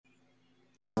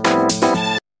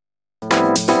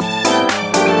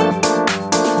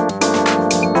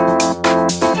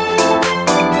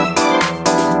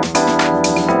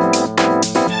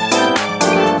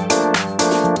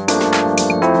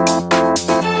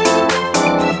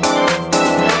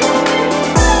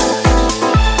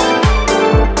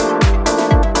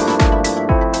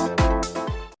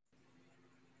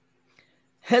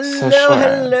Hello, sure.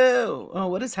 hello. Oh,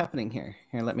 what is happening here?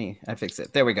 Here, I fix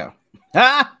it. There we go.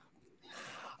 Ah!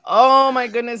 Oh my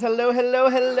goodness. Hello, hello,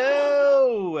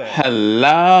 hello.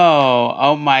 Hello.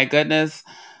 Oh my goodness.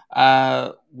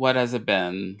 What has it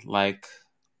been? Like,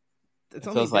 It's it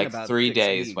only feels been like about 3 6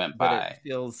 days weeks, went but it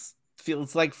by.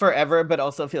 feels like forever, but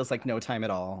also feels like no time at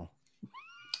all.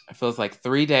 It feels like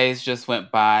 3 days just went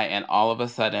by, and all of a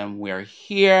sudden we're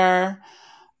here.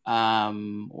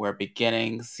 We're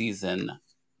beginning season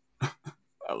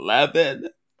 11.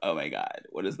 Oh my God.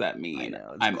 What does that I mean?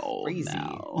 know, it's I'm old crazy.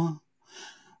 now.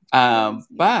 Crazy.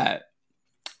 But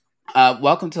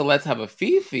welcome to Let's Have a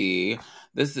Fifi.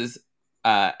 This is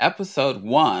episode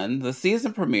 1, the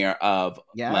season premiere of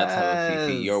Let's Have a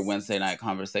Fifi, your Yes. Wednesday night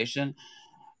conversation.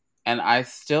 And I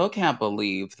still can't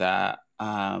believe that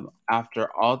after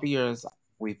all the years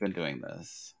we've been doing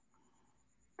this,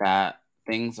 that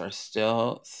things are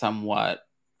still somewhat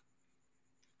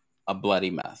a bloody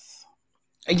mess.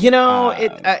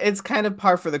 It's kind of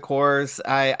par for the course.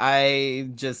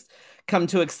 I just come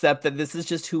to accept that this is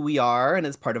just who we are and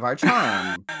it's part of our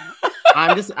charm.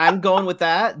 I'm going with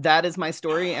that. That is my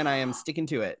story and I am sticking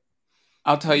to it.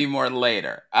 I'll tell you more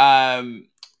later. I'm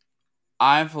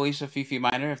Felicia Fifi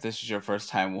Minor. If this is your first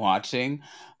time watching,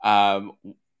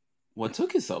 what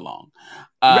took you so long?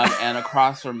 And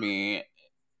across from me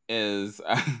is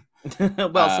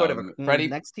well, sort of Freddie.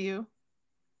 next to you.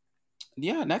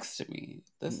 Yeah, next to me.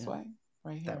 This way,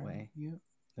 right here. That way. You.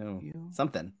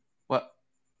 Something. Well,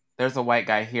 there's a white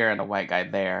guy here and a white guy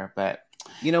there, but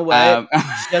you know what?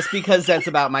 Just because that's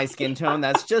about my skin tone,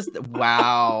 that's just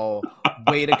wow.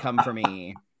 Way to come for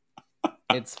me.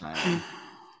 It's fine.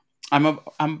 I'm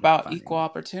about equal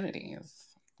opportunities.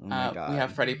 Oh my God. We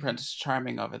have Freddie Prince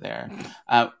Charming over there.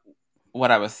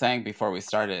 What I was saying before we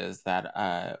started is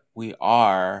that we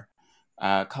are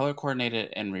color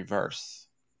coordinated in reverse.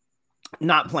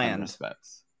 Not planned.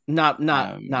 Not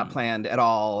planned at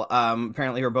all.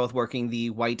 Apparently we're both working the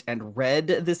white and red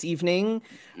this evening.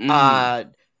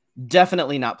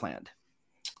 Definitely not planned.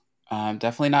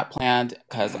 Definitely not planned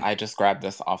because I just grabbed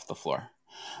this off the floor.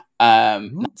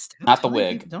 Not the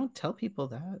wig. Don't tell people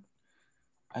that.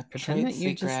 Pretend that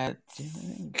you secret.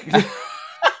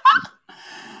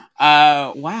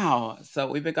 Wow. So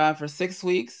we've been gone for 6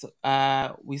 weeks.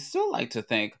 We still like to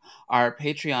thank our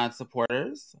Patreon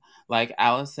supporters like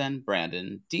Allison,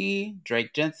 Brandon D,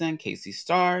 Drake Jensen, Casey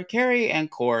Starr, Carrie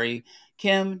and Corey,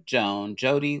 Kim, Joan,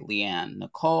 Jody, Leanne,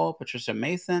 Nicole, Patricia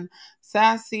Mason,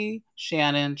 Sassy,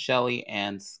 Shannon, Shelly,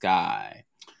 and Sky.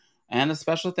 And a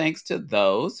special thanks to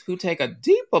those who take a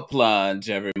deeper plunge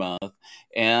every month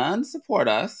and support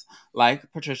us, like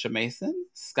Patricia Mason,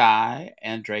 Sky,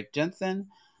 and Drake Jensen.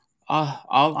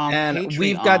 All on and Patreon.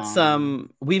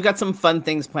 we've got some fun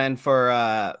things planned for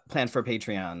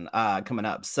Patreon coming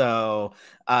up. So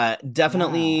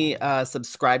definitely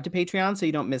subscribe to Patreon so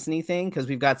you don't miss anything, because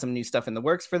we've got some new stuff in the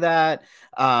works for that,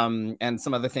 and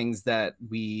some other things that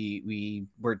we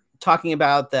were talking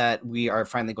about that we are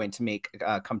finally going to make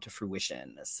come to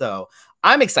fruition. So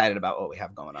I'm excited about what we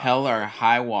have going on. Hell or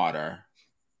high water,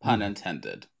 pun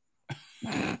intended.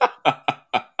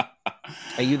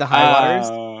 Are you the high waters?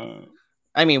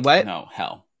 I mean, what? No,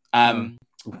 hell.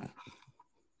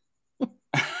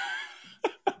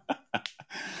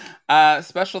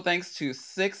 Special thanks to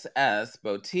 6S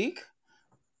Boutique,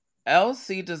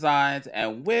 LC Designs,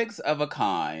 and Wigs of a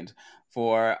Kind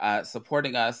for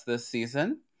supporting us this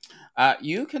season.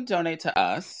 You can donate to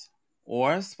us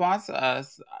or sponsor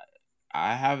us.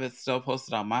 I have it still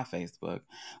posted on my Facebook.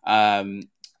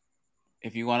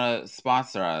 If you want to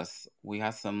sponsor us, we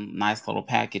have some nice little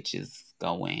packages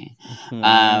going.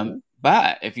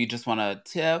 But if you just want to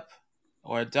tip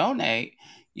or donate,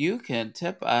 you can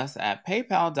tip us at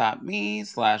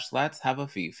paypal.me/let's have a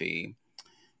Fifi.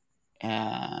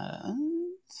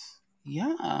 And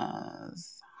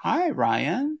yes. Hi,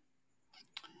 Ryan.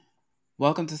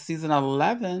 Welcome to season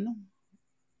 11.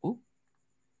 Ooh.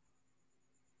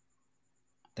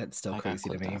 That's still crazy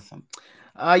to me.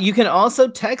 You can also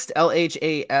text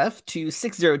LHAF to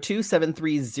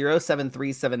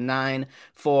 602-730-7379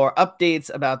 for updates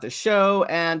about the show,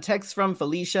 and text from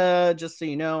Felicia. Just so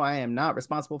you know, I am not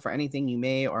responsible for anything you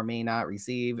may or may not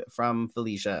receive from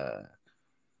Felicia.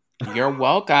 You're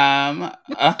welcome.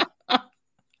 Oh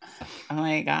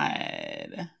my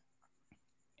God.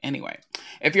 Anyway,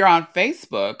 if you're on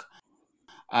Facebook,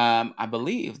 I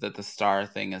believe that the star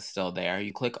thing is still there.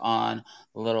 You click on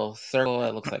the little circle,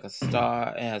 it looks like a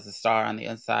star. It has a star on the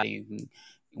inside.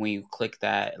 When you click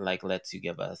that, it lets you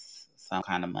give us some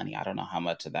kind of money. I don't know how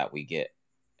much of that we get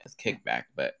as kickback,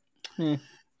 but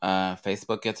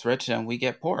Facebook gets rich and we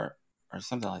get poor, or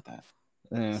something like that.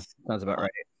 Sounds about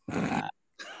right.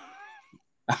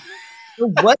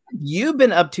 What have you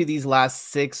been up to these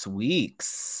last 6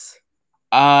 weeks?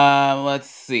 Let's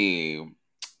see.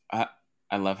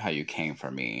 I love how you came for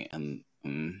me, and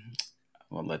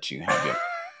we'll let you have your.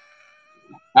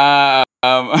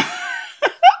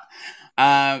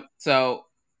 So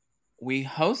we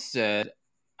hosted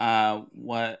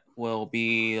what will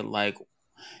be like.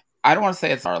 I don't want to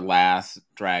say it's our last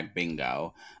drag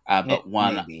bingo, but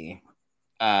one. Maybe.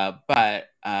 But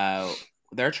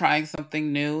they're trying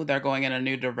something new. They're going in a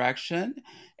new direction,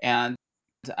 and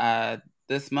uh,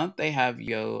 this month they have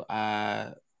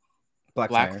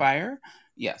Blackfire.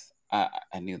 Yes,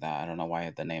 I knew that. I don't know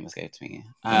why the name escaped me.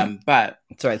 But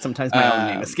it's all right. Sometimes my own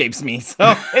name escapes me,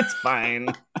 so it's fine.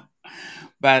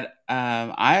 But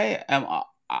I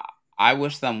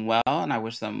wish them well, and I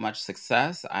wish them much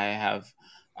success. I have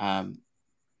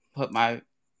put my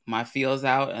feels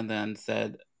out, and then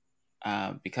said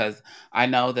because I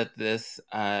know that this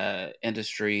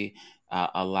industry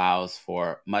allows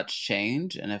for much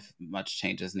change, and if much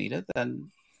change is needed, then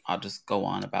I'll just go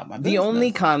on about my business. The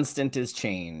only constant is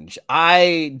change.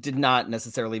 I did not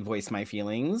necessarily voice my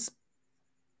feelings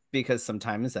because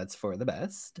sometimes that's for the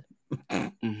best. Mm-hmm.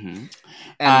 And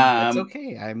that's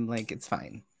okay. I'm like, it's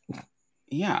fine.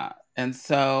 Yeah. And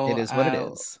so it is what it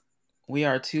is. We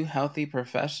are two healthy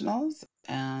professionals,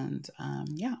 and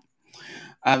yeah.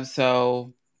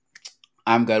 So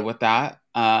I'm good with that.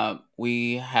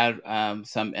 We had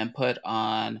some input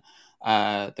on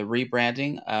the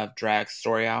rebranding of Drag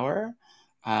Story Hour,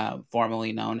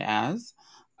 formerly known as,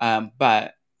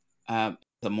 but it's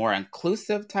a more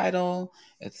inclusive title.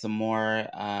 It's a more.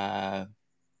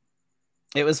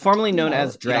 It was formerly known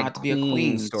as Drag. You don't have to be a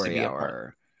queen Story to be Hour. a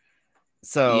part.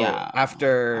 So yeah,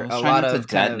 after a lot of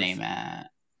kind of name it.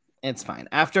 It's fine.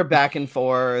 After back and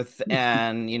forth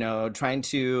and, trying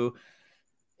to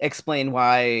explain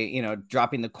why,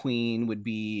 dropping the queen would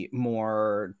be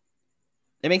more,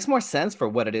 it makes more sense for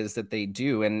what it is that they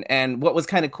do. And what was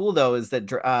kind of cool though is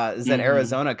that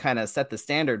Arizona kind of set the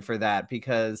standard for that,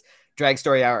 because Drag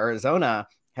Story Hour Arizona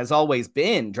has always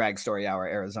been Drag Story Hour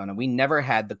Arizona. We never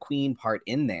had the queen part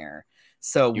in there.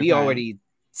 So we already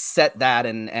set that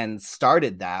and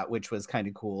started that, which was kind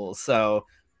of cool. So,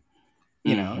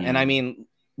 and I mean,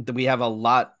 we have a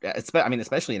lot,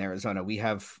 especially in Arizona, we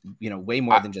have, way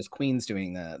more than just queens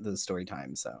doing the story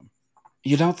time. So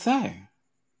you don't say.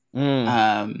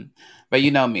 But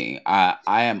you know me,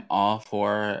 I am all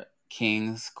for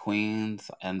kings, queens,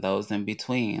 and those in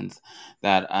betweens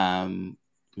that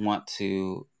want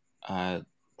to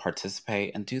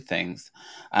participate and do things.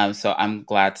 So I'm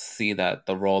glad to see that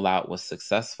the rollout was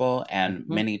successful, and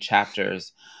many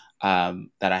chapters that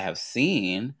I have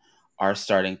seen are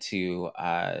starting to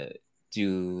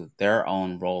do their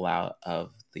own rollout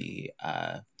of the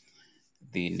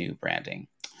new branding.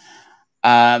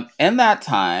 In that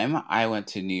time, I went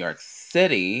to New York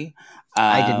City.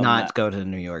 I did not go to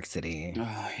New York City.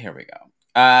 Here we go.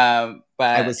 But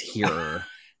I was here.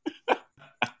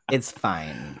 It's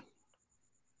fine.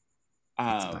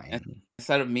 It's fine.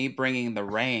 Instead of me bringing the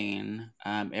rain,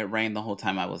 it rained the whole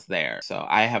time I was there. So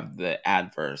I have the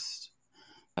adverse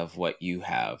of what you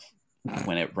have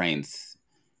when it rains.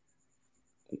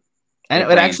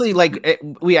 And it actually,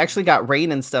 we actually got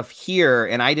rain and stuff here,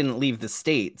 and I didn't leave the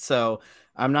state, so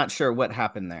I'm not sure what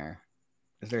happened there.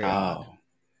 It's very odd.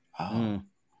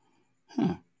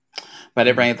 But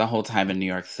it rained the whole time in New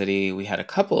York City. We had a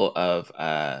couple of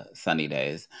sunny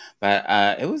days, but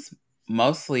it was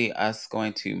mostly us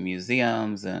going to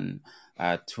museums and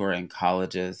touring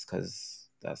colleges, because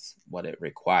that's what it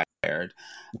required.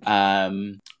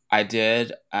 I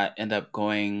did end up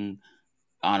going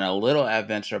on a little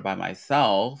adventure by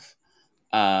myself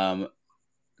to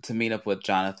meet up with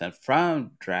Jonathan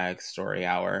from Drag Story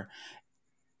Hour,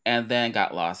 and then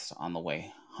got lost on the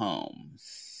way home.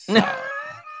 So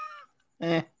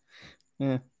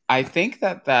I think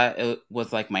that it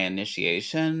was like my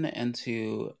initiation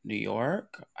into New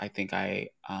York. I think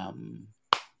I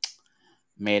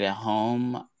made it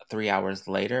home 3 hours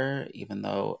later, even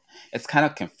though it's kind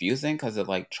of confusing because it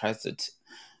like tries to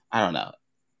I don't know.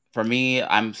 For me,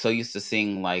 I'm so used to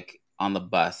seeing like on the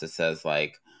bus, it says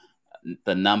like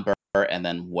the number and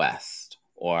then west,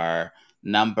 or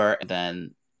number and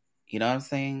then, you know what I'm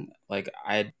saying? Like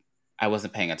I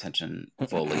wasn't paying attention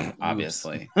fully,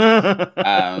 obviously.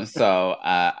 So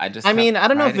I just. I mean, I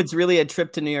don't know if it's really a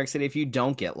trip to New York City if you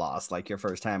don't get lost like your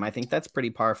first time. I think that's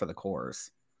pretty par for the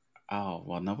course. Oh,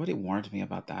 well, nobody warned me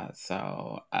about that.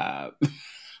 So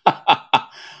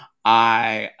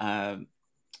I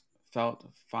felt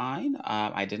fine.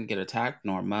 I didn't get attacked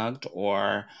nor mugged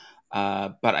or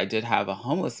But I did have a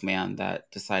homeless man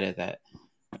that decided that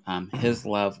his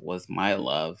love was my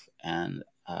love, and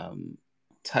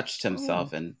touched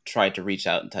himself and tried to reach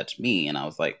out and touch me, and I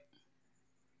was like,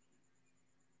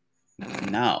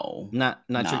 no, not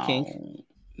your kink.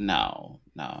 No.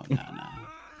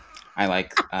 I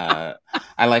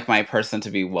like my person to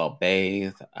be well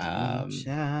bathed. Reach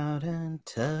out and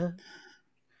touch.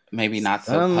 Maybe not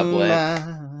so public.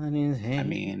 Hand. I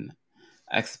mean,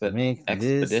 Make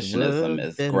expeditionism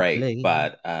is great, place.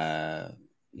 but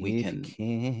we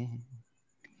can.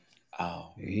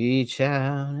 Reach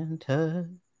out and touch.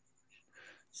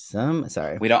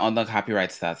 Sorry. We don't own the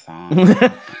copyrights to that song.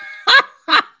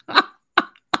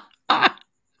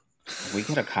 If we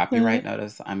get a copyright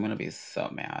notice, I'm gonna be so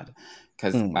mad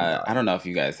because I don't know if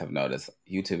you guys have noticed,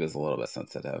 YouTube is a little bit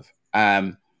sensitive.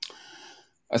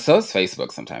 So is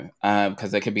Facebook sometimes,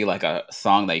 because it could be like a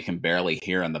song that you can barely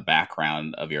hear in the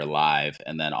background of your live,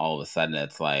 and then all of a sudden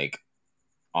it's like,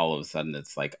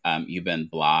 you've been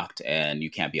blocked and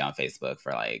you can't be on Facebook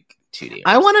for like 2 years.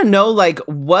 I want to know, like,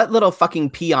 what little fucking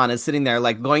peon is sitting there,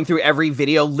 like, going through every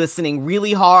video, listening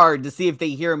really hard to see if they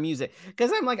hear music.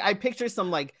 Because I'm like, I picture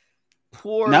some like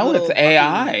poor. No, it's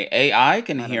AI. Fucking, AI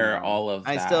can hear all of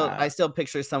that. I still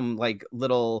picture some like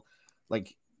little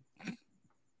like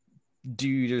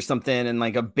dude or something in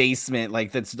like a basement,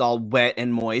 like that's all wet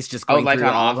and moist, just going through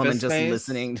all of them and just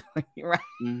listening. Right?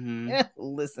 Mm-hmm.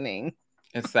 Listening.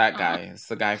 It's that guy. It's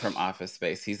the guy from Office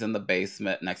Space. He's in the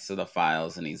basement next to the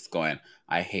files, and he's going,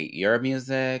 I hate your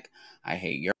music. I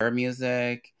hate your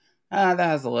music. That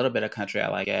has a little bit of country. I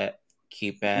like it.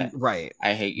 Keep it. Right.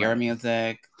 I hate your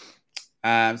music.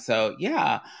 So,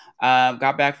 yeah.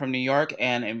 Got back from New York,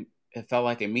 and it felt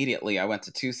like immediately I went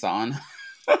to Tucson.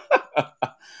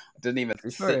 Didn't even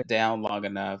sit down long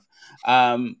enough.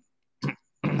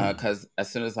 Because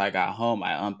as soon as I got home,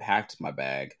 I unpacked my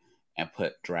bag and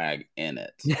put drag in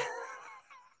it.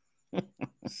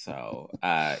 So,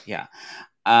 yeah.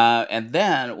 And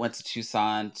then went to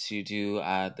Tucson to do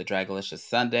the Dragalicious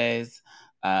Sundays.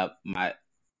 My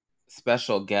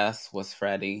special guest was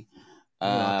Freddie.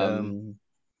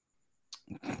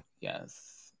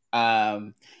 Yes.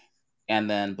 And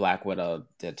then Black Widow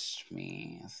ditched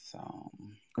me. So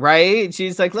right?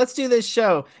 She's like, let's do this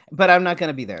show, but I'm not going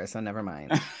to be there, so never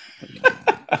mind.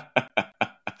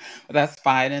 That's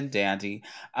fine and dandy.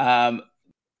 The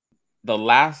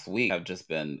last week I've just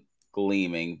been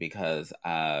gleaming because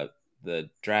the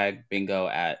drag bingo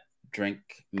at Drink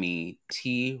Me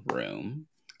Tea Room,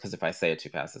 because if I say it too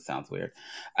fast, it sounds weird.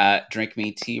 Drink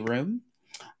Me Tea Room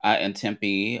in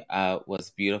Tempe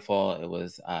was beautiful. It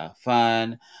was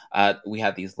fun. We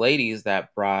had these ladies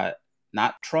that brought,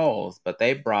 not trolls, but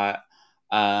they brought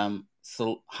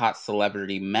hot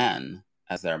celebrity men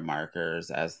as their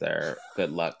markers, as their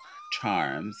good luck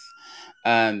charms.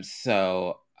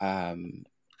 So I'm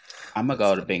gonna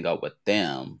go to bingo with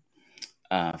them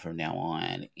from now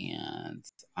on, and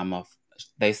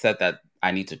they said that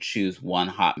I need to choose one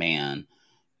hot man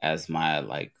as my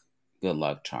like good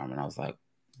luck charm, and I was like,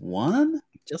 one?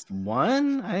 Just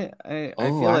one? I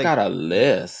feel I got a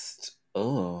list.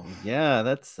 Oh yeah, I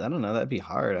don't know, that'd be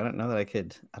hard. I don't know that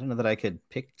I could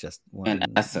pick just one. In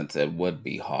essence, it would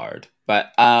be hard,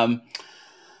 but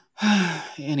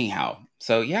anyhow,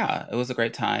 so yeah, it was a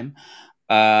great time.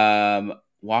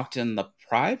 Walked in the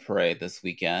Pride Parade this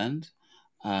weekend.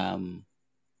 Of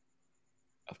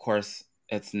course,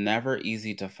 it's never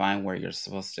easy to find where you're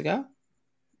supposed to go.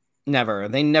 Never.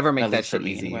 They never make that shit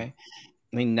easy. Anyway.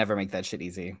 They never make that shit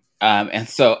easy. And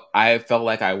so I felt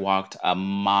like I walked a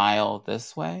mile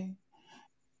this way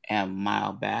and a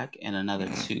mile back and another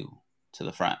 2 to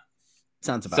the front.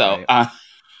 Sounds about right.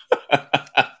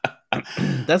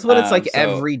 That's what it's like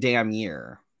every damn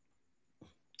year.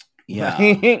 Yeah.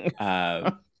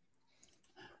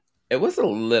 It was a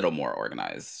little more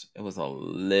organized.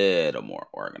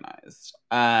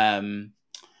 And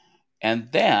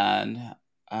then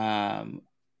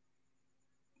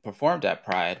performed at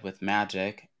Pride with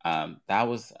Magic. That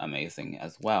was amazing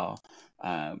as well.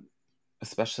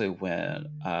 Especially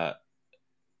when I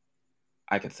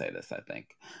could say this, I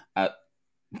think.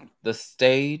 The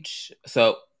stage,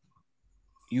 so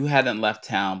you hadn't left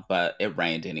town, but it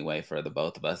rained anyway for the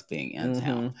both of us being in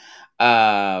town.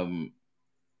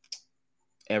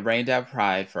 It rained at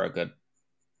Pride for a good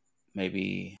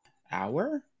maybe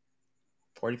hour,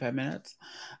 45 minutes.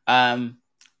 And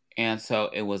so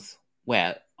it was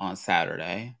wet on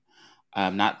Saturday.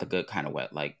 Not the good kind of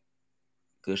wet, like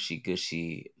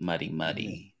gushy,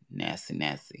 muddy,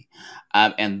 nasty.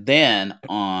 And then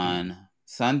on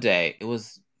Sunday, it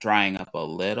was drying up a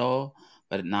little,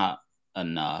 but not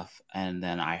enough. And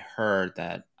then I heard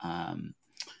that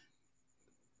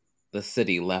the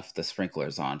city left the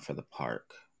sprinklers on for the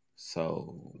park.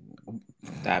 So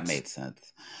that made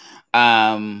sense.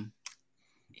 Yeah,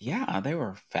 they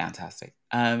were fantastic.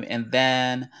 And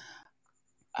then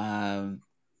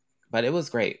but it was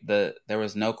great. There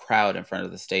was no crowd in front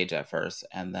of the stage at first,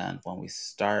 and then when we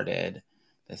started,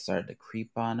 they started to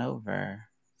creep on over.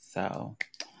 So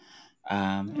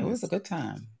it was a good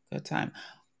time. Good time.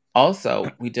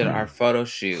 Also, we did our photo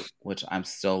shoot, which I'm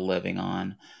still living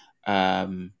on.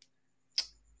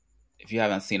 If you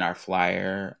haven't seen our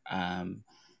flyer,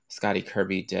 Scotty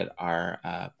Kirby did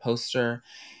our poster.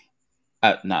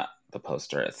 Not the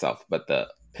poster itself, but the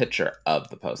picture of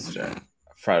the poster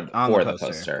for the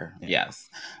poster. Yeah. Yes.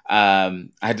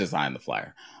 I designed the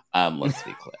flyer. Let's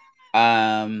be clear.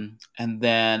 And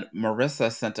then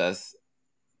Marissa sent us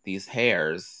these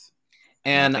hairs.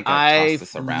 And I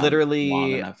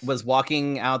literally was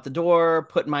walking out the door,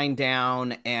 put mine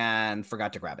down, and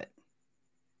forgot to grab it.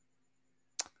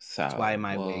 So that's why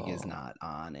my wig is not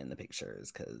on in the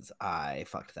pictures, because I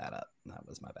fucked that up. That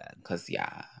was my bad. Because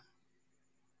yeah.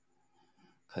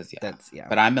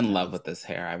 But I'm in love with this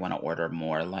hair. I want to order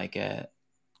more like it.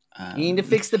 You need to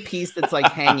fix the piece that's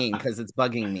like hanging, because it's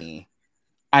bugging me.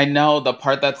 I know the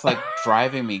part that's like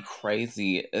driving me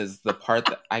crazy is the part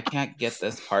that I can't get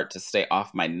this part to stay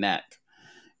off my neck.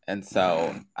 And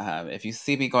so if you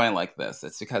see me going like this,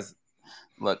 it's because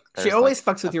look, she always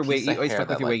fucks with your wig. You always fuck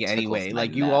with your wig anyway.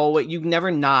 Like you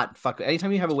never not fuck.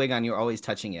 Anytime you have a wig on, you're always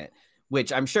touching it,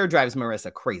 which I'm sure drives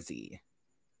Marissa crazy.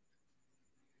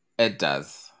 It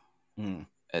does.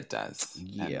 It does.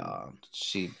 Yeah.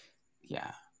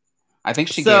 Yeah. I think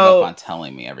she gave up on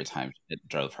telling me every time it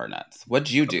drove her nuts. What'd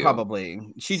you do?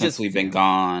 Probably. Since we've been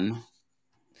gone.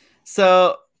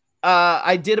 So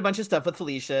I did a bunch of stuff with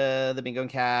Felicia, the Bingo and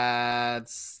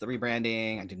Cats, the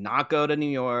rebranding. I did not go to New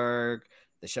York,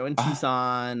 the show in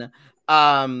Tucson.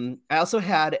 I also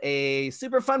had a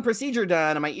super fun procedure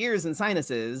done on my ears and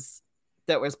sinuses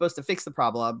that were supposed to fix the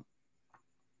problem.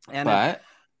 And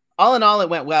all in all, it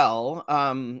went well.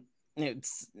 Are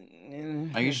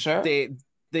you sure?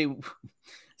 They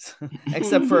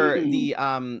except for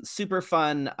the super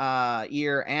fun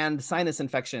ear and sinus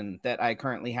infection that I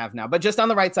currently have now, but just on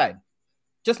the right side,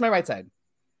 just my right side.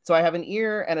 So I have an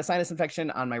ear and a sinus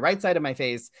infection on my right side of my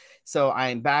face. So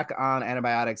I'm back on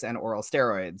antibiotics and oral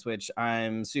steroids, which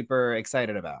I'm super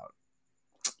excited about.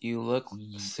 You look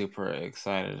super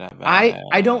excited about it.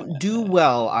 I don't do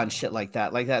well on shit like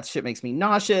that. Like, that shit makes me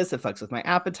nauseous. It fucks with my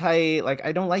appetite. Like,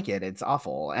 I don't like it. It's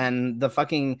awful. And the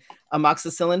fucking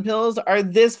amoxicillin pills are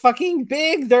this fucking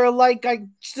big. They're like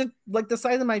like the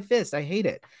size of my fist. I hate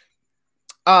it.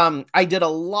 I did a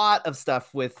lot of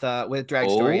stuff with Drag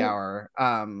Story Hour,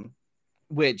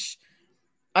 which,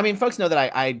 I mean, folks know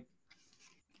that I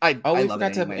we love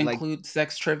forgot it anyway. to include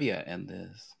sex trivia in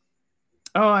this.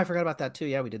 Oh, I forgot about that too.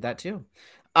 Yeah, we did that too.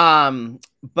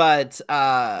 But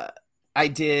I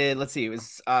did, let's see, it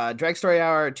was Drag Story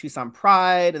Hour at Tucson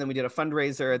Pride, and then we did a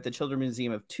fundraiser at the Children's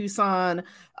Museum of Tucson.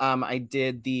 I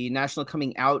did the National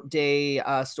Coming Out Day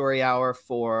Story Hour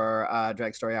for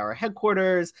Drag Story Hour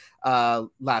headquarters.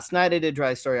 Last night I did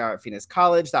Drag Story Hour at Phoenix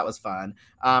College. That was fun.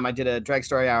 I did a Drag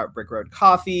Story Hour at Brick Road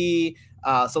Coffee.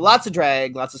 So lots of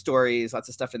drag, lots of stories, lots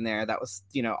of stuff in there. That was,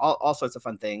 all sorts of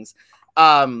fun things.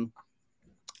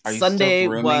 Are you Sunday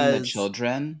still grooming the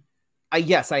children?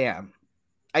 Yes, I am.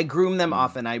 I groom them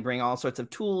often. I bring all sorts of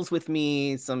tools with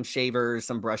me, some shavers,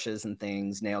 some brushes and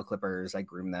things, nail clippers. I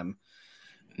groom them.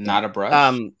 Not a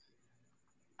brush?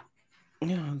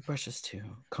 Brushes too,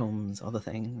 combs, all the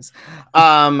things.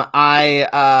 Oh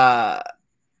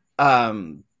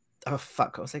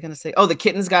fuck, what was I gonna say? Oh, the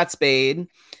kittens got spayed.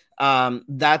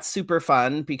 That's super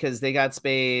fun because they got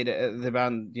spayed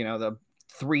about, the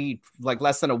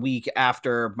less than a week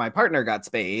after my partner got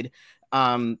spayed.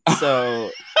 So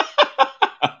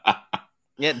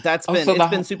yeah, it's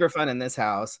been super fun in this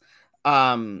house.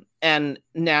 And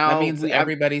now that means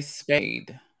everybody's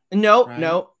spayed. No,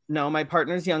 right? No, my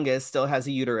partner's youngest still has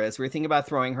a uterus. We're thinking about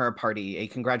throwing her a party. A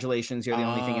congratulations, you're the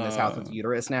only thing in this house with a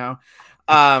uterus now.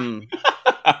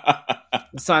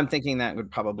 So I'm thinking that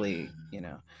would probably,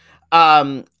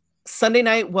 Sunday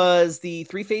night was the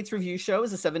Three Fates review show. It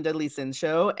was a 7 Deadly Sins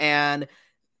show. And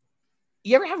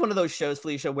you ever have one of those shows,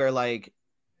 Felicia, where like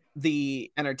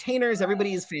the entertainers,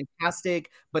 everybody is fantastic,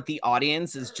 but the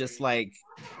audience is just like,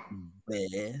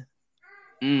 bleh.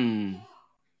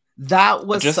 That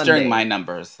was just Sunday. During my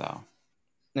numbers, though.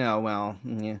 No, well,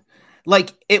 yeah.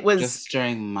 Like, it was just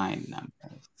during my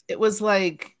numbers. It was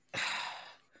like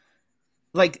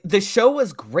the show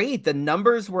was great. The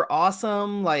numbers were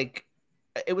awesome. Like,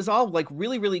 it was all like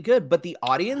really, really good, but the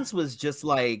audience was just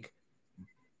like,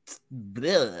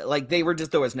 bleh. Like they were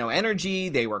just, there was no energy.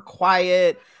 They were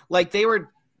quiet. Like they were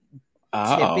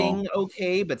tipping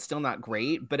okay, but still not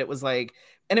great. But it was like,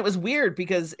 and it was weird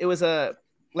because it was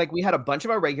like we had a bunch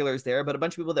of our regulars there, but a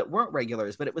bunch of people that weren't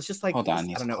regulars. But it was just like, Hold on, I I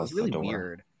need don't to know. It was close the really door.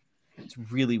 weird. It's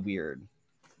really weird.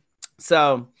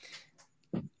 So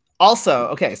also,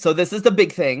 okay, so this is the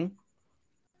big thing.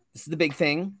 This is the big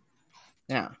thing.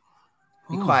 Yeah.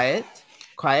 Be quiet.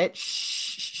 Quiet.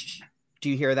 Shh. Do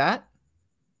you hear that?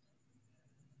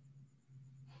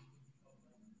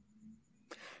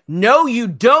 No, you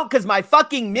don't, because my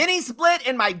fucking mini split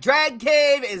in my drag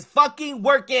cave is fucking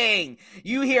working.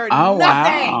 You hear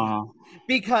nothing. Wow.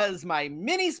 Because my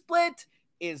mini split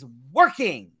is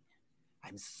working.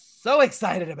 I'm so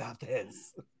excited about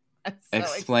this.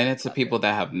 Explain it to people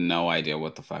that have no idea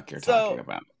what the fuck you're talking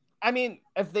about. I mean,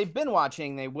 if they've been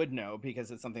watching, they would know because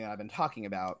it's something that I've been talking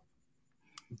about.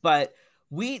 But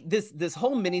this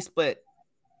whole mini split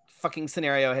fucking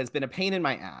scenario has been a pain in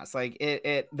my ass. Like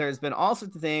there's been all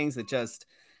sorts of things that just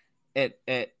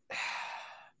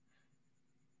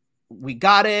we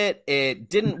got it. It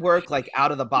didn't work like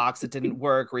out of the box. It didn't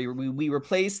work. We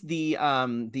replaced the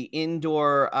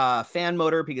indoor fan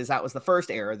motor because that was the first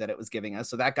error that it was giving us.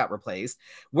 So that got replaced.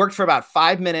 Worked for about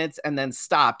 5 minutes and then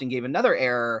stopped and gave another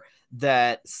error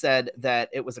that said that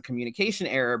it was a communication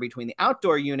error between the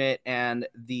outdoor unit and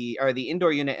the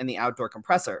indoor unit and the outdoor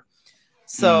compressor.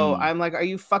 So I'm like, are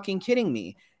you fucking kidding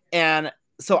me? And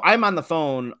so I'm on the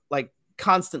phone like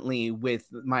constantly with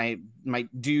my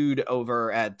dude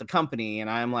over at the company, and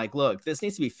I'm like, look, this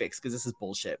needs to be fixed because this is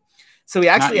bullshit. So he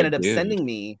actually ended up sending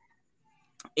me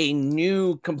a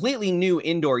completely new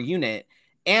indoor unit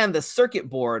and the circuit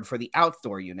board for the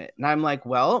outdoor unit. And I'm like,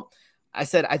 well, I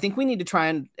said, I think we need to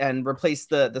try and replace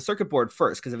the circuit board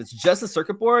first, because if it's just a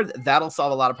circuit board, that'll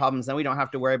solve a lot of problems. Then we don't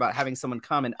have to worry about having someone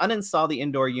come and uninstall the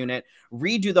indoor unit,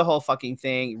 redo the whole fucking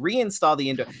thing, reinstall the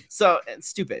indoor. So it's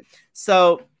stupid.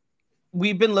 So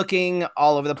we've been looking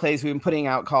all over the place. We've been putting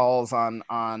out calls on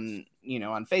on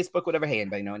Facebook, whatever. Hey,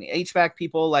 anybody know any HVAC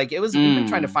people? Like we've been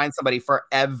trying to find somebody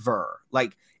forever.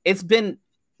 Like this has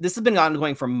been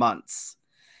ongoing for months.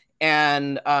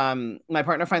 And my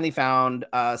partner finally found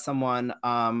someone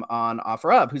on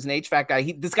OfferUp who's an HVAC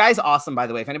guy. This guy's awesome, by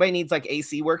the way. If anybody needs like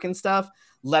AC work and stuff,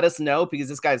 let us know, because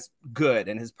this guy's good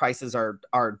and his prices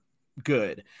are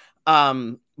good.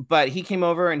 But he came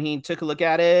over and he took a look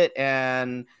at it,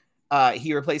 and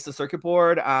he replaced the circuit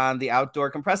board on the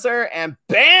outdoor compressor, and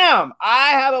bam, I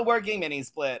have a working mini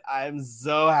split. I'm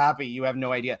so happy. You have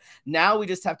no idea. Now we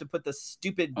just have to put the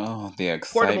stupid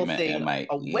portable thing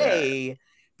away.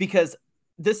 Because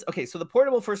so the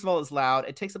portable, first of all, is loud.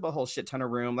 It takes up a whole shit ton of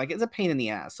room. Like it's a pain in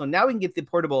the ass. So now we can get the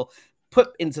portable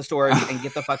put into storage and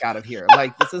get the fuck out of here.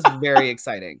 Like this is very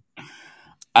exciting.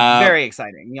 Very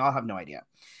exciting. Y'all have no idea.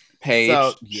 Paige,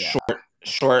 so, yeah.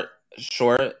 short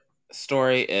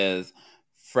story is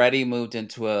Freddie moved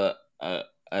into a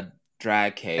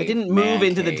drag cave. I didn't move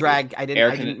into the drag. I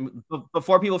didn't.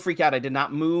 Before people freak out, I did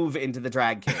not move into the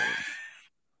drag cave.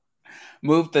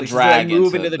 Move the drag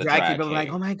into the drag cave. People are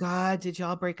like, oh my god, did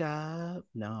y'all break up?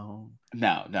 No.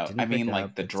 I mean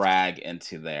like the drag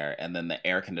into there, and then the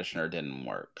air conditioner didn't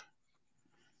work.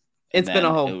 It's been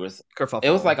a whole kerfuffle. It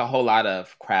was like a whole lot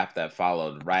of crap that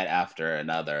followed right after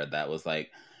another that was like,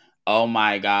 oh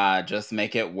my god, just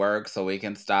make it work so we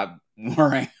can stop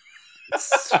worrying.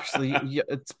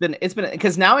 It's been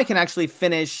because now I can actually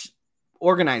finish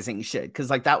organizing shit,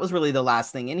 because like that was really the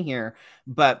last thing in here,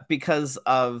 but because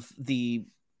of the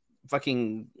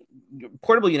fucking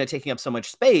portable unit taking up so much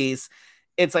space,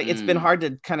 it's like it's been hard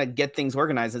to kind of get things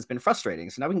organized. It's been frustrating.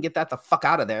 So now we can get that the fuck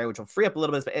out of there, which will free up a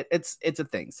little bit. But it's a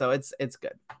thing. So it's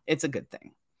good. It's a good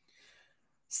thing.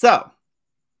 So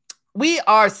we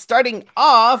are starting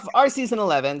off our season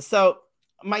 11. So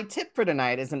my tip for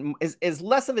tonight is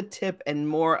less of a tip and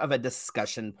more of a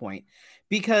discussion point,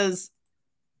 because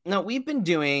no, we've been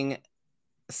doing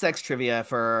sex trivia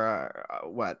for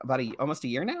almost a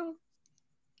year now.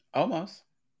 Almost.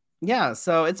 Yeah,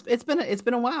 so it's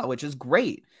been a while, which is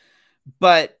great.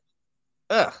 But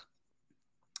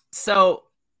so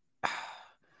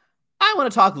I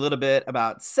want to talk a little bit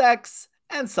about sex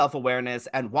and self-awareness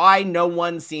and why no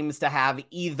one seems to have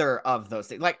either of those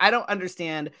things. Like, I don't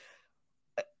understand.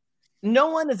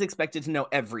 No one is expected to know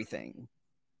everything.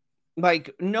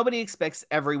 Like, nobody expects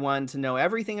everyone to know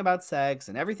everything about sex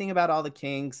and everything about all the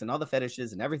kinks and all the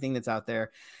fetishes and everything that's out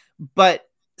there. But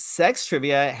sex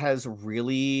trivia has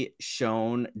really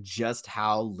shown just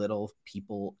how little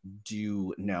people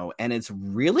do know. And it's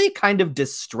really kind of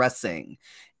distressing.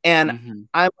 And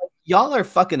I'm like, y'all are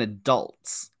fucking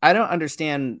adults. I don't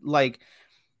understand, like,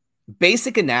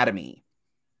 basic anatomy.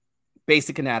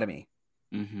 Basic anatomy.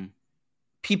 Mm-hmm.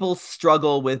 People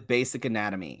struggle with basic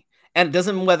anatomy. And it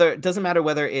doesn't matter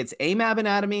whether it's AMAB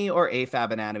anatomy or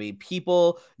AFAB anatomy.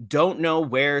 People don't know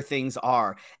where things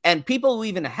are. And people who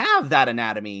even have that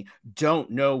anatomy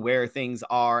don't know where things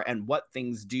are and what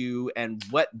things do and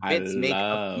what I bits make up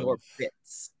love your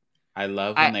bits. I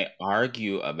love when I they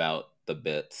argue about the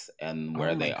bits and Oh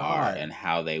where my they are god. and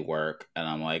how they work. And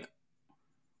I'm like,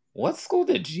 what school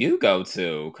did you go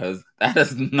to? Because that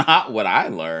is not what I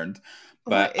learned.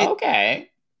 Like But it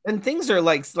okay. and things are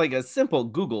like a simple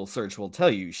Google search will tell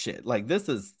you shit. Like this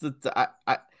is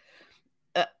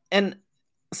and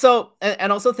so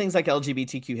and also things like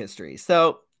LGBTQ history.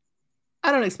 So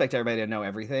I don't expect everybody to know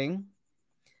everything,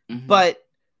 Hmm. but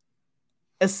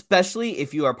especially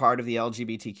if you are part of the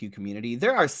LGBTQ community,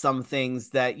 there are some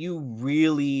things that you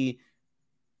really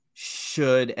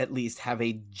should at least have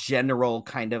a general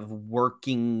kind of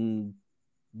working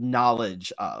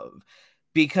knowledge of.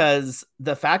 Because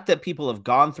the fact that people have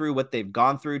gone through what they've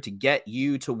gone through to get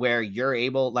you to where you're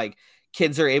able, like,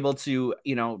 kids are able to,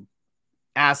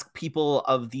 ask people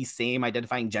of the same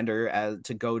identifying gender as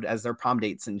to go as their prom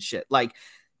dates and shit. Like,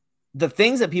 the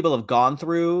things that people have gone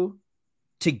through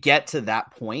to get to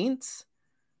that point,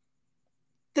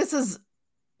 this is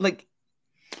like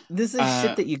this is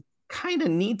shit Uh, that you kind of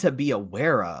need to be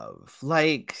aware of.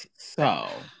 Like, so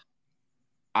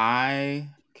I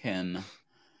can.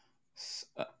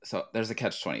 So there's a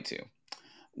catch 22.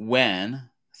 When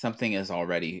something is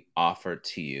already offered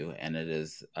to you and it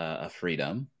is a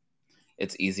freedom,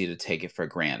 it's easy to take it for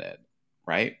granted,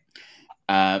 right?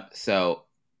 So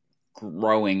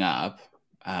growing up,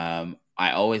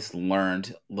 I always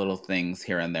learned little things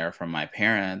here and there from my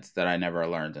parents that I never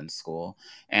learned in school.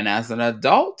 And as an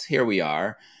adult, here we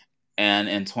are. And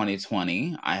in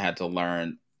 2020, I had to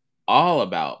learn all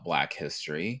about Black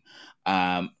history,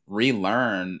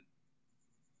 relearn,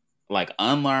 like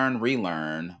unlearn,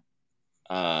 relearn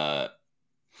uh,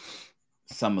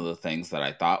 some of the things that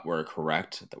I thought were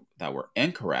correct that were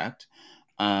incorrect.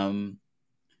 Um,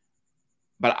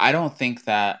 but I don't think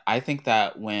that I think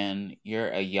that when you're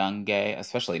a young gay,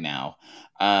 especially now,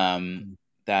 um,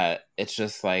 that it's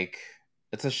just like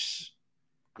it's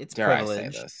it's dare I say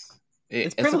privilege. this?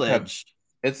 It's It's a privilege.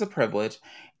 it's a privilege,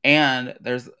 and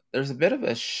there's a bit of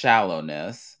a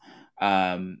shallowness,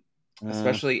 um, Uh,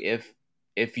 especially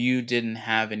if you didn't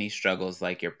have any struggles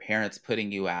like your parents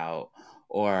putting you out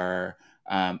or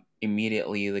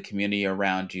immediately the community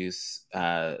around you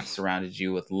surrounded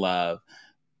you with love.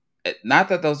 Not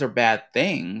that those are bad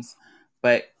things,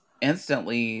 but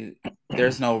instantly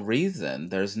there's no reason.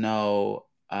 There's no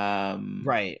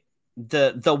right.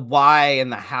 The why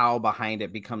and the how behind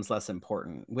it becomes less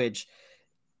important, which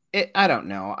I don't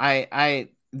know. I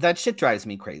that shit drives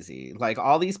me crazy. Like,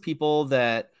 all these people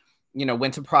that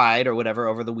went to Pride or whatever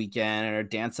over the weekend and are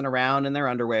dancing around in their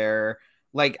underwear.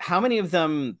 Like, how many of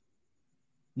them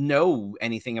know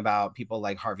anything about people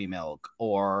like Harvey Milk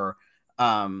or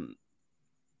um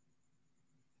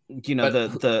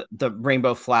but the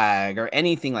rainbow flag or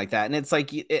anything like that? And it's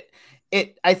like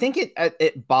I think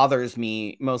it bothers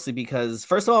me mostly because,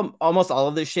 first of all, almost all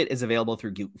of this shit is available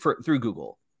through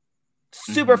Google.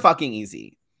 Super mhm. fucking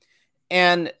easy.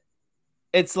 And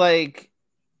it's like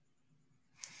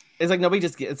nobody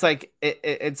just it's like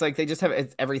it's like they just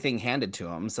have everything handed to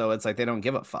them, so it's like they don't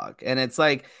give a fuck. And it's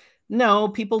like, no,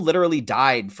 people literally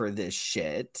died for this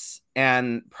shit,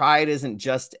 and Pride isn't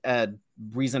just a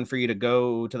reason for you to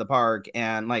go to the park.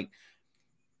 And like,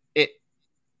 it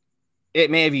it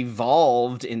may have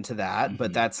evolved into that,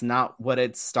 but Mhm. that's not what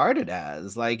it started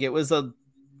as. Like, it was a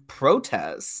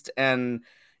protest. And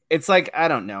it's like, I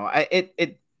don't know,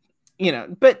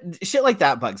 but shit like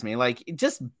that bugs me. Like,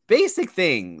 just basic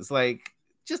things, like,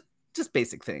 just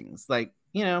basic things, like,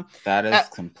 That uh, is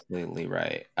completely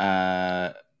right.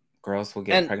 Girls will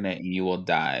get and pregnant and you will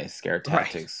die. Scare right,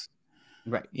 tactics.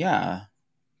 right. Yeah.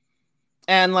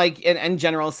 And like, and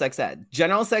general sex ed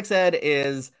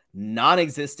is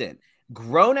non-existent.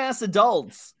 Grown ass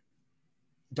adults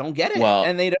don't get it, Well,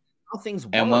 and they don't know how things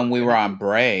and when work. we And were it's on like,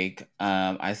 break,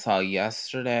 I saw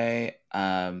yesterday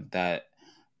that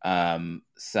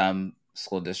some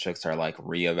school districts are like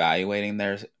reevaluating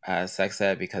their sex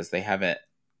ed because they haven't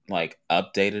like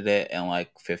updated it in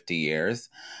like 50 years.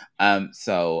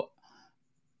 So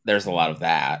there's a lot of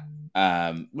that.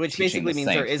 which Teaching the basically means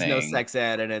there same is no thing. sex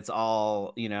ed, and it's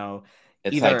all,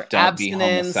 It's either like don't be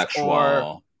abstinence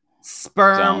or homosexual,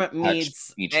 sperm don't touch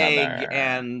meets each egg, other.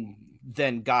 and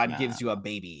then God Yeah. gives you a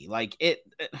baby. Like, it.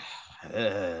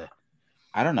 Ugh.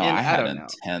 I don't know. And I I had don't know.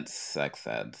 intense sex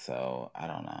ed, so I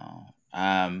don't know.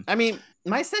 I mean,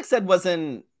 my sex ed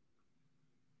wasn't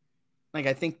like,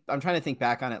 I think I'm trying to think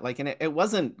back on it. Like, and it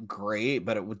wasn't great,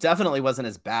 but it definitely wasn't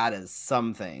as bad as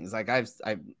some things. Like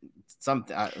some,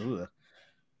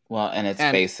 Well, and it's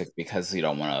and basic because you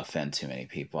don't want to offend too many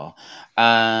people.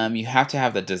 You have to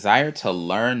have the desire to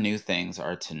learn new things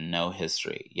or to know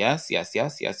history. Yes, yes,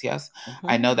 yes, yes, yes.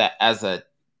 I Mhm. know that as a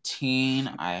teen,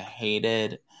 I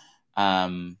hated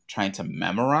trying to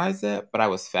memorize it, but I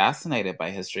was fascinated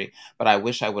by history. But I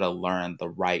wish I would have learned the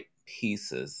right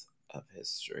pieces of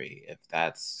history, if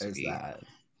that's to There's be that.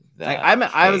 Like the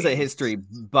I was a case. history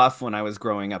buff when I was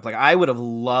growing up. Like I would have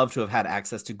loved to have had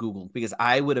access to Google because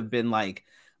I would have been like,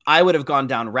 I would have gone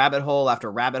down rabbit hole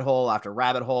after rabbit hole after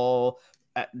rabbit hole,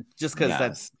 just because Yes.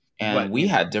 that's And what we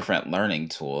had different learning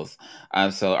tools.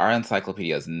 So our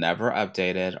encyclopedia is never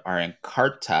updated. Our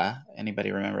Encarta,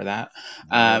 anybody remember that?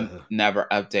 Ugh. Never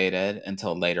updated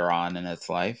until later on in its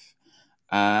life.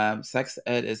 Sex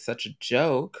ed is such a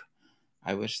joke.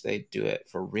 I wish they'd do it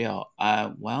for real.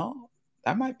 Well,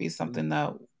 that might be something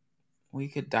that we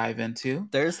could dive into.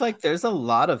 There's a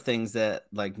lot of things that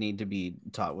like need to be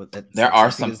taught with at There sex are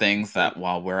ed some because things that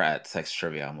while we're at sex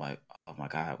trivia, I'm like, oh my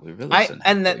God, we really I shouldn't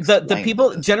have and to the explain people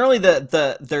this. generally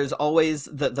the there's always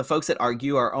the folks that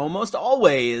argue are almost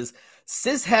always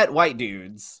cishet white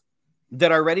dudes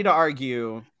that are ready to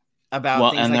argue about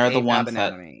Well, things and like APAB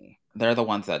anatomy. they're the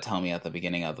ones that tell me at the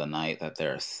beginning of the night that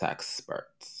they're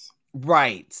sexperts.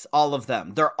 Right, all of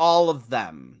them. They're all of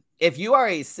them. If you are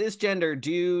a cisgender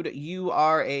dude, you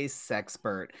are a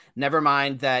sexpert. Never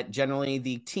mind that generally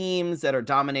the teams that are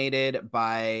dominated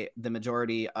by the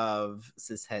majority of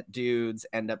cishet dudes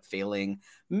end up failing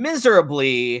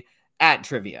miserably at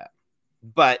trivia.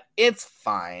 But it's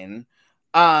fine.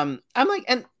 I'm like,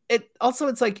 and it also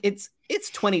it's like it's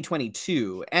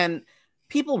 2022 and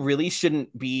people really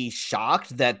shouldn't be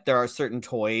shocked that there are certain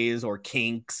toys or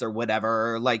kinks or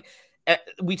whatever. Like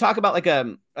we talk about like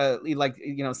like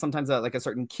sometimes like a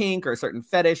certain kink or a certain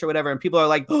fetish or whatever, and people are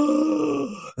like,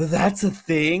 "Oh, that's a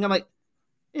thing." I'm like,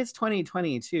 it's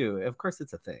 2022. Of course,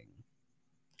 it's a thing.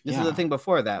 This was a Yeah. thing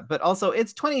before that, but also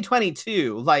it's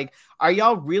 2022. Like, are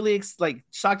y'all really like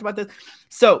shocked about this?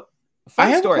 So, I fun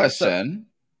have a story. So, question.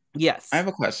 I yes. have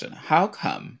a question. How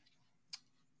come,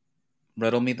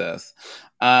 riddle me this,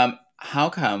 how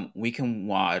come we can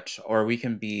watch or we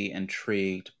can be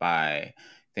intrigued by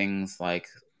things like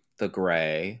The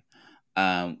Gray?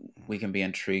 We can be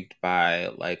intrigued by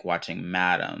like watching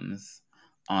Madams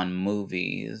on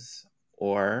movies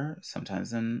or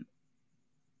sometimes in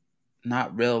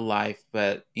not real life,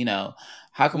 but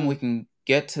how come we Mm. can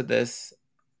get to this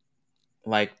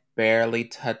like barely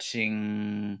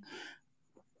touching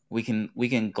we can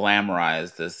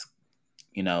glamorize this,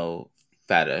 you know,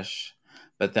 fetish,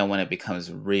 but then when it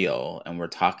becomes real and we're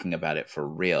talking about it for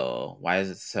real, why is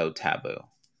it so taboo?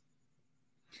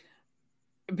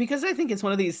 Because I think it's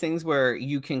one of these things where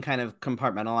you can kind of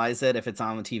compartmentalize it if it's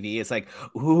on the TV. It's like,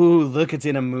 ooh, look, it's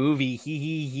in a movie.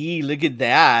 He, look at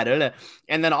that.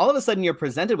 And then all of a sudden you're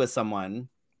presented with someone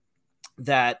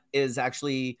that is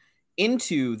actually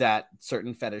into that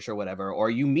certain fetish or whatever, or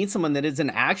you meet someone that is an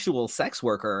actual sex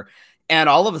worker, and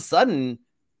all of a sudden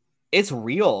it's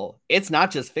real. It's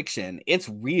not just fiction. It's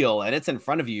real and it's in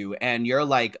front of you, and you're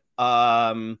like,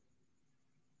 um,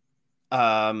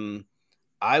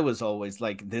 I was always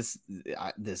like this.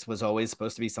 This was always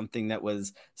supposed to be something that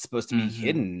was supposed to be Mm-hmm.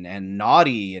 hidden and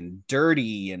naughty and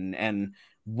dirty and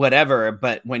whatever.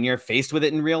 But when you're faced with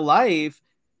it in real life,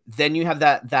 then you have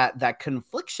that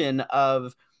confliction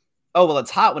of, oh well,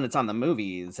 it's hot when it's on the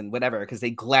movies and whatever because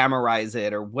they glamorize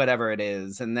it or whatever it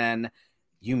is, and then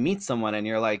you meet someone and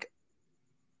you're like,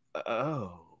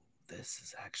 oh, this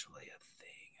is actually a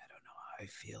thing. I don't know how I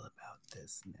feel about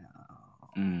this now.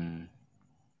 Mm,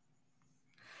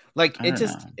 Like I it don't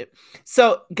just know.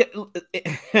 so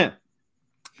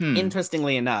Hmm.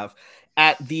 interestingly enough,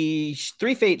 at the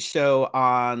Three Fates show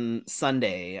on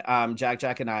Sunday,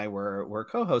 Jack and I were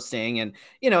co-hosting, and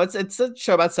it's a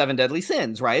show about seven deadly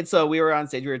sins, right? So we were on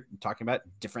stage, we were talking about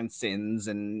different sins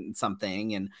and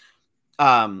something, and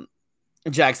um,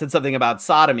 Jack said something about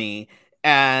sodomy,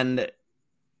 and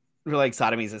we're like,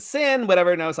 sodomy's a sin,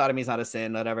 whatever. No, sodomy's not a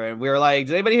sin, whatever. And we were like,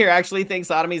 does anybody here actually think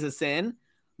sodomy's a sin?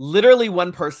 Literally,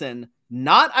 one person,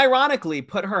 not ironically,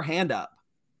 put her hand up,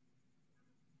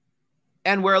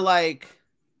 and we're like,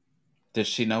 Did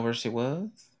she know where she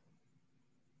was?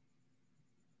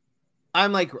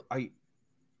 I'm like, are you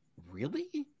really?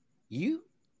 You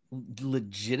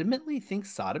legitimately think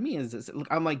sodomy is this?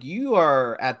 I'm like, you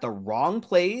are at the wrong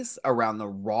place around the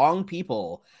wrong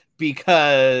people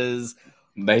because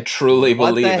They truly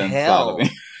What believe the in sodomy. hell?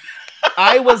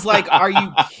 I was like, are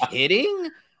you kidding?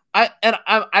 I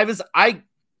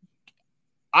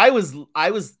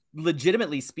was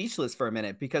legitimately speechless for a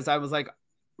minute because I was like,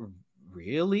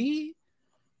 really?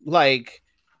 Like,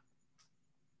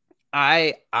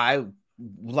 I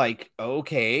like,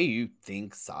 okay, you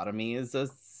think sodomy is a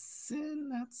sin?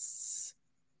 That's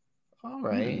all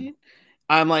right.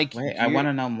 I'm like, Wait, I you're want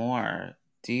to know more.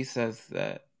 Dee says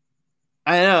that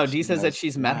I know. she Dee says that knows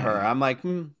she's met her. why. I'm like,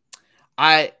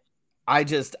 I I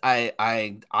just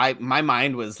I my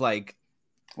mind was like,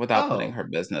 Without putting oh, her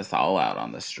business all out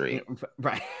on the street.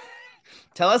 right.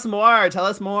 Tell us more. Tell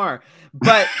us more.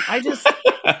 But I just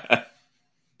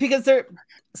because they're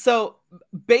so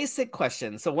basic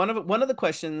questions. So one of the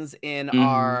questions in Hmm.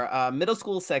 our middle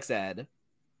school sex ed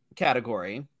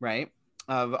category, right,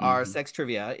 of our Hmm. sex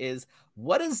trivia is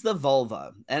what is the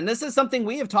vulva? And this is something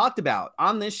we have talked about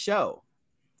on this show.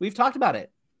 We've talked about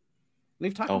it.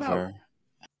 We've talked about Over.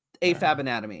 AFAB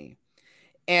anatomy.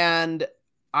 And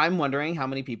I'm wondering how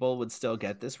many people would still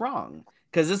get this wrong.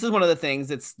 Because this is one of the things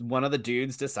that's one of the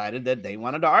dudes decided that they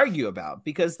wanted to argue about.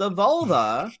 Because the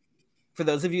vulva, for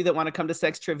those of you that want to come to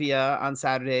sex trivia on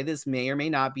Saturday, this may or may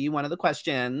not be one of the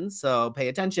questions. So pay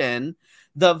attention.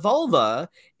 The vulva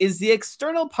is the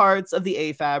external parts of the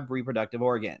AFAB reproductive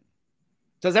organ.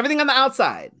 So it's everything on the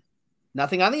outside,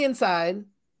 nothing on the inside.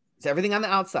 It's everything on the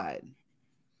outside.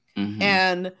 Hmm.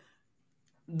 And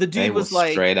the They dude will was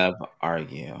like, straight up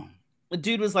argue. he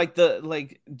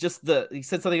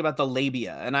said something about the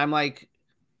labia, and I'm like,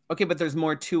 okay, but there's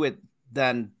more to it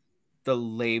than the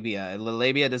labia. The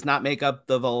labia does not make up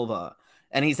the vulva.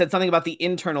 And he said something about the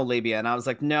internal labia, and I was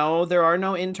like, no, there are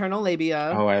no internal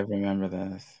labia. Oh, I remember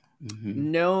this.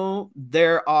 Hmm. No,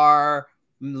 there are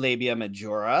labia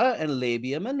majora and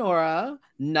labia minora.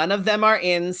 None of them are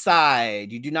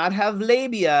inside. You do not have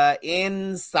labia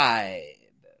inside.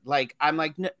 Like, I'm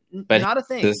like, But not a he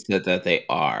thing. insisted that they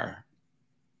are.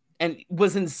 And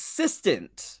was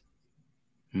insistent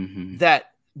Hmm.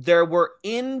 that there were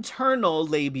internal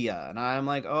labia. And I'm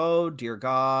like, oh, dear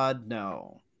God,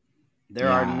 no. There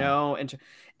are Yeah. no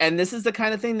and this is the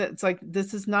kind of thing that's like,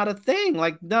 this is not a thing.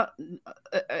 Like, no,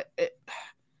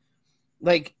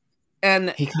 like,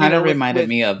 and He kind of reminded with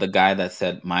me of the guy that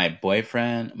said, my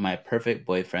perfect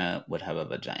boyfriend would have a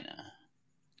vagina.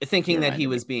 He thinking that he reminded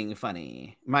me. was being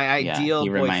funny. My Yeah, ideal he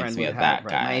reminds boyfriend me would of have that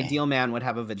right. My guy. ideal man would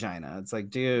have a vagina. It's like,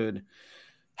 dude.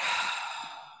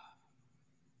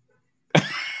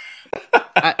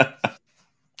 I,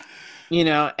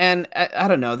 and I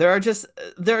don't know. There are just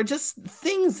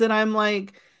things that I'm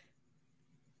like,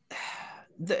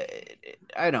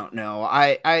 I don't know.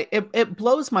 It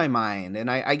blows my mind, and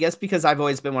I guess because I've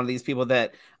always been one of these people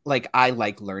that like I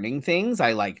like learning things.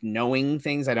 I like knowing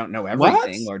things. I don't know What?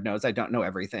 everything. Lord knows I don't know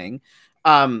everything.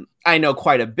 I know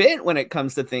quite a bit when it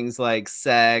comes to things like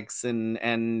sex and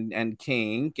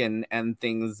kink and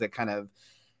things that kind of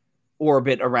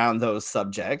orbit around those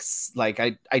subjects. Like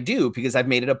I do because I've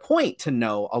made it a point to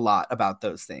know a lot about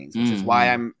those things, which is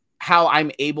why Hmm.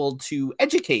 I'm able to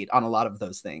educate on a lot of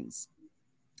those things.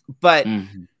 But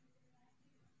Hmm.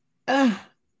 uh,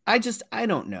 I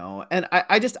don't know. And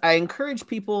I encourage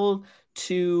people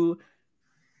to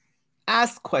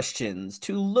ask questions,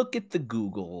 to look at the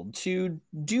Google, to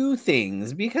do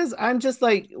things because I'm just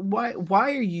like, why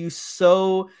are you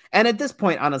so, and at this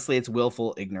point, honestly, it's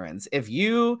willful ignorance. If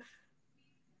you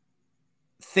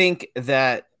think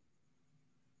that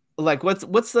like what's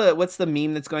the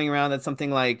meme that's going around that's something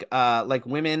like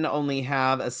women only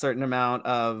have a certain amount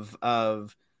of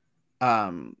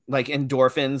like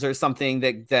endorphins or something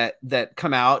that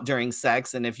come out during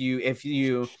sex, and if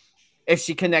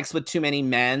she connects with too many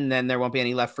men, then there won't be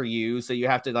any left for you, so you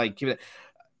have to like keep it.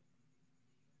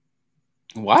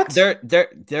 What?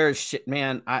 They're shit,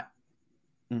 man.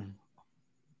 Mm,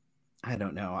 I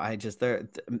don't know. I just they're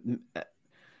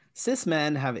cis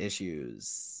men have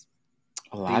issues.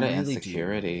 A They lot of really do.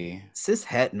 insecurity. Cis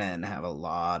het men have a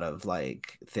lot of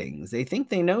like things. They think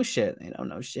they know shit. They don't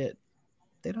know shit.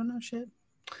 They don't know shit.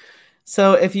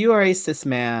 So if you are a cis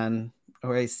man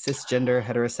or a cisgender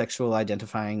heterosexual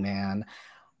identifying man,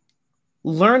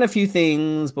 learn a few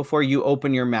things before you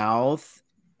open your mouth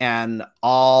and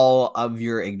all of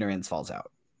your ignorance falls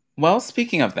out. Well,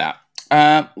 speaking of that,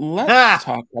 let's Ha!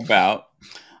 talk about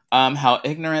how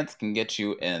ignorance can get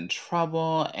you in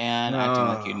trouble and acting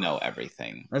like you Oh, know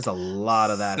everything. there's a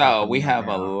lot of that So we happening right have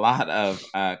a now. lot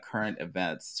of current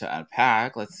events to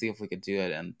unpack. Let's see if we could do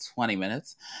it in 20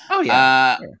 minutes. Oh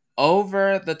yeah. Uh, Sure.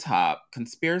 Over the top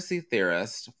conspiracy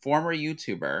theorist, former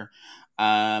YouTuber,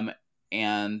 um,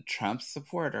 and Trump's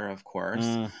supporter, of course,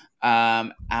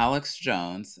 Mm. Alex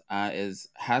Jones,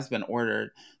 has been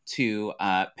ordered to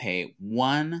pay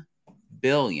 $1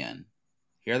 billion.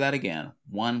 Hear that again,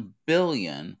 $1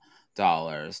 billion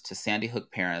to Sandy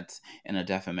Hook parents in a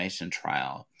defamation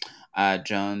trial.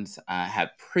 Jones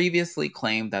had previously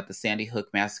claimed that the Sandy Hook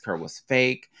massacre was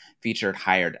fake, featured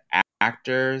hired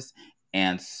actors,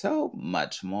 and so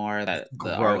much more that the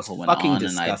Gross. article went Fucking on,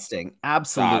 and I disgusting. thought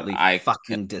Absolutely I could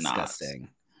fucking not. disgusting.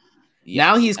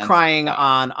 Now Yes, he's and crying so,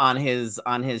 on his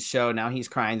show. Now he's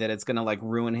crying that it's gonna like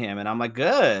ruin him, and I'm like,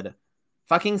 good,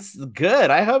 fucking good.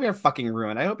 I hope you're fucking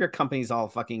ruined. I hope your company's all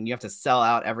fucking. You have to sell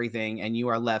out everything, and you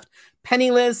are left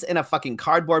penniless in a fucking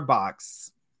cardboard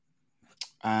box.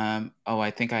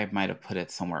 I think I might have put it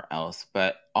somewhere else,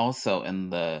 but also in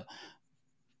the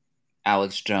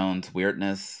Alex Jones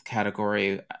weirdness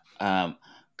category,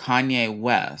 Kanye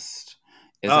West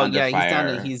is Oh under yeah, he's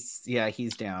down. fire.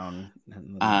 He's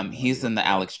down. He's in the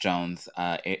Alex Jones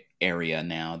area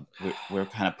now. We're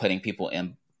kind of putting people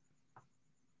in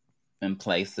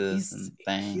places and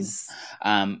things.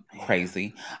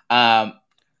 Crazy.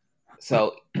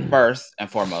 So first and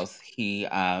foremost, he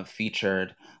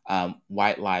featured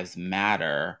White Lives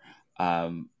Matter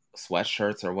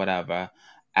sweatshirts or whatever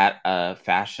at a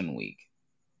fashion week,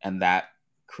 and that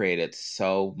created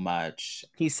so much.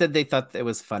 He said they thought it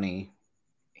was funny.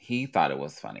 He thought it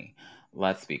was funny.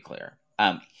 Let's be clear.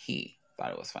 He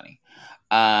thought it was funny.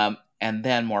 And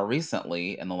then more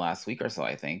recently, in the last week or so,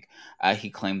 I think, he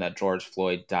claimed that George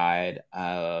Floyd died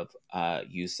of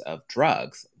use of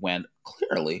drugs, when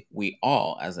clearly we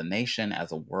all, as a nation,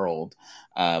 as a world,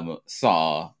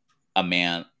 saw a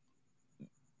man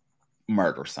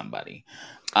murder somebody.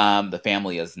 The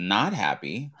family is not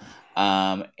happy.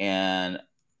 And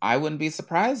I wouldn't be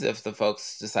surprised if the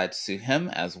folks decide to sue him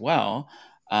as well.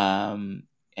 And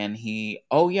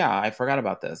I forgot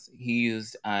about this. He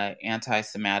used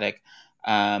anti-Semitic.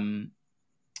 I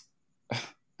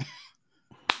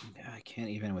can't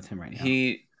even with him right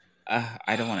now.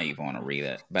 I don't even want to read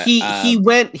it, but he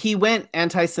went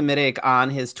anti-Semitic on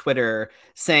his Twitter,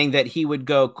 saying that he would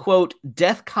go, quote,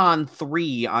 DEFCON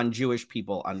 3 on Jewish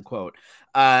people, unquote.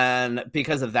 And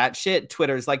because of that shit,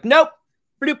 Twitter's like, nope,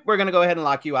 bloop, we're gonna go ahead and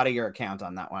lock you out of your account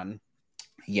on that one.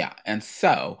 Yeah, and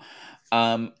so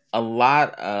a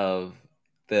lot of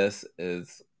this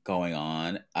is going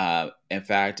on. In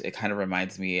fact, it kind of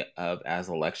reminds me of, as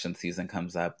election season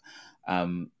comes up,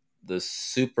 the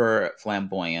super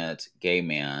flamboyant gay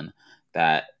man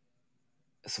that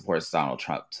supports Donald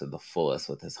Trump to the fullest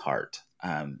with his heart.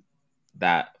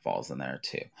 That falls in there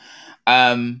too.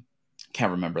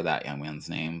 Can't remember that young man's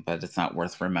name, but it's not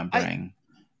worth remembering.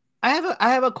 I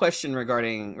have a question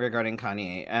regarding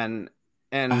Kanye, and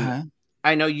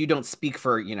I know you don't speak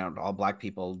for, all Black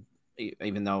people,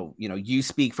 even though, you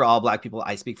speak for all Black people,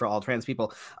 I speak for all trans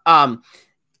people.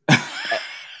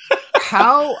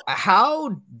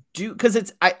 How do, because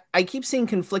it's I keep seeing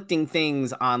conflicting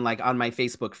things on my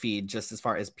Facebook feed, just as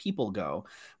far as people go,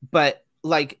 but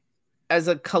like, as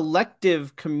a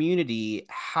collective community,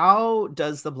 how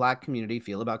does the Black community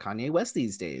feel about Kanye West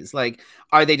these days? Like,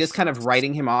 are they just kind of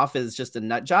writing him off as just a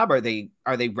nut job? Are they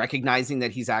recognizing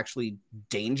that he's actually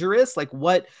dangerous? Like,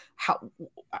 how,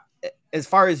 as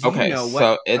far as you know,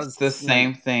 so it's the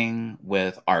same thing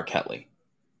with R. Kelly.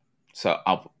 So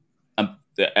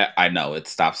I know it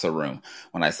stops a room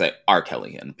when I say R.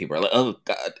 Kelly, and people are like, oh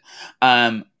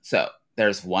God. So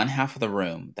there's one half of the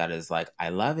room that is like, I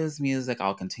love his music,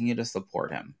 I'll continue to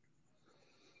support him.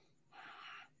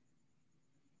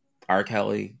 R.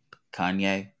 Kelly,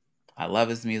 Kanye, I love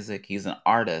his music, he's an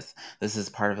artist, this is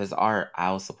part of his art,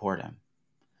 I'll support him.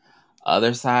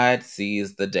 Other side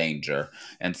sees the danger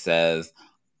and says,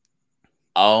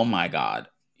 oh my God,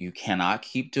 you cannot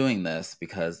keep doing this,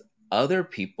 because other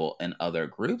people in other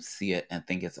groups see it and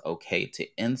think it's okay to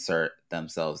insert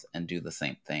themselves and do the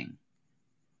same thing.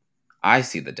 I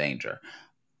see the danger.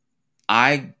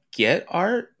 I get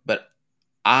art, but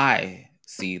I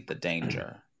see the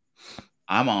danger.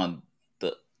 I'm on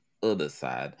the other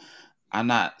side. I'm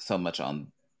not so much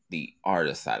on the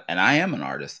artist side, and I am an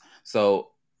artist. So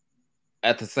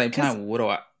at the same time, what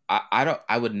do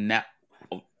I would not.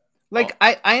 Like,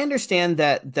 I understand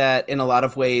that in a lot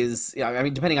of ways, I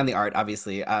mean, depending on the art,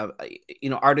 obviously,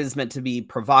 art is meant to be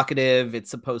provocative.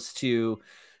 It's supposed to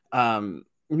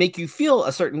make you feel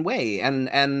a certain way.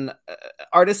 And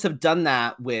artists have done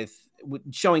that with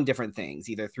showing different things,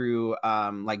 either through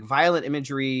like violent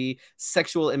imagery,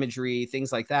 sexual imagery,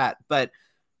 things like that. But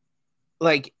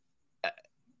like,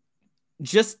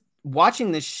 just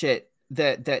watching this shit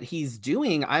that he's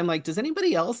doing, I'm like, does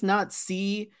anybody else not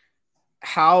see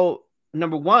how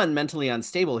number one, mentally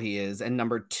unstable he is, and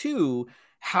number two,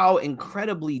 how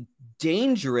incredibly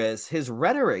dangerous his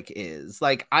rhetoric is.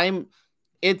 Like,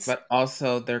 it's But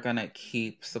also, they're gonna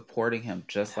keep supporting him,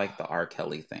 just like the R.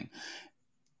 Kelly thing.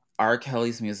 R.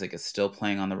 Kelly's music is still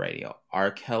playing on the radio. R.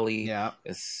 Kelly yeah.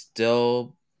 is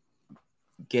still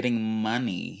getting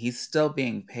money. He's still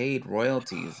being paid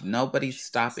royalties. Nobody's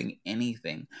stopping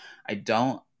anything. I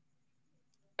don't.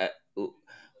 Uh,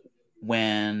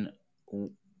 when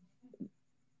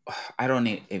I don't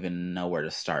even know where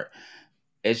to start.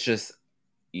 It's just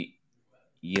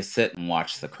you sit and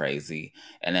watch the crazy,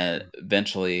 and then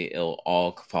eventually it'll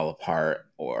all fall apart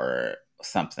or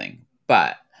something.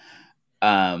 But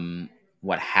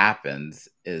what happens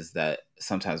is that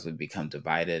sometimes we become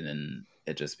divided, and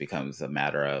it just becomes a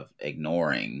matter of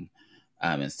ignoring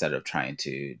instead of trying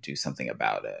to do something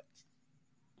about it.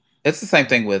 It's the same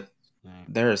thing with,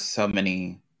 there are so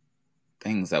many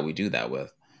things that we do that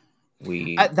with.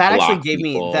 We that actually block gave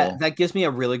me people. that gives me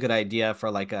a really good idea for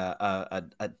like a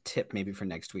tip maybe for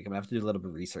next week. I'm gonna have to do a little bit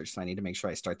of research, so I need to make sure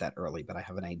I start that early, but I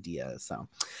have an idea. So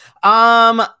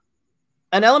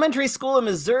an elementary school in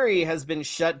Missouri has been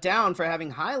shut down for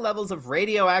having high levels of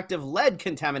radioactive lead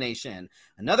contamination.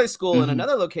 Another school in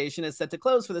another location is set to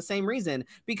close for the same reason,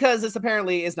 because this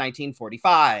apparently is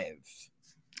 1945.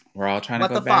 We're all trying to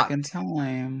go back in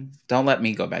time. Don't let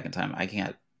me go back in time. I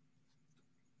can't.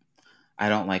 I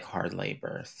don't like hard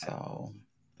labor, so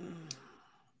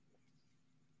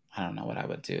I don't know what I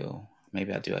would do.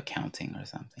 Maybe I'd do accounting or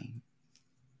something.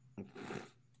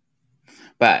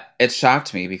 But it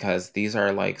shocked me because these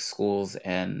are like schools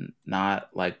in not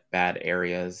like bad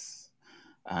areas.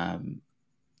 Like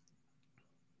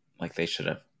they should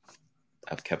have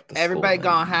kept the Everybody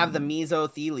school. gonna have the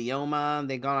mesothelioma.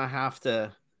 They're gonna have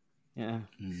to, yeah.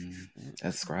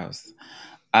 That's gross.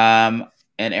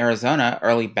 In Arizona,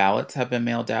 early ballots have been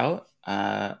mailed out.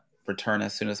 Return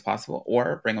as soon as possible,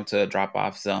 or bring them to a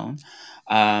drop-off zone.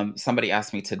 Somebody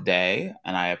asked me today,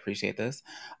 and I appreciate this.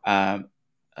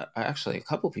 Actually, a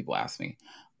couple people asked me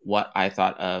what I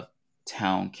thought of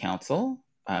town council,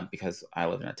 because I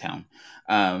live in a town.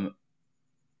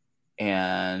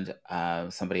 And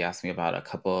somebody asked me about a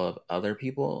couple of other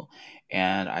people,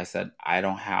 and I said I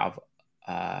don't have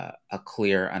a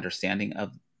clear understanding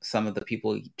of some of the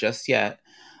people just yet,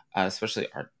 especially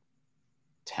our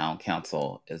town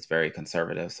council is very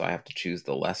conservative, so I have to choose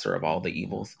the lesser of all the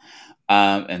evils.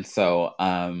 And so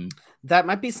that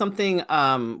might be something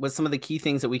with some of the key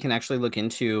things that we can actually look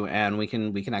into, and we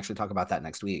can actually talk about that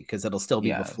next week, because it'll still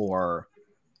be before.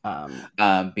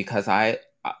 Because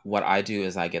what I do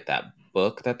is I get that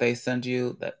book that they send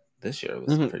you that this year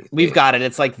was pretty thick. We've got it.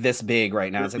 It's like this big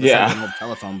right now. It's like the size of an old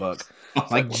telephone book.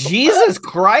 Like, Jesus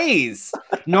Christ.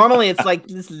 Normally it's like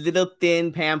this little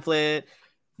thin pamphlet.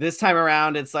 This time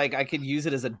around, it's like I could use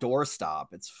it as a doorstop.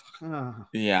 It's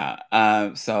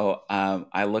yeah. So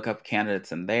I look up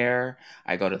candidates in there.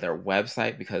 I go to their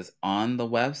website, because on the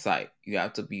website you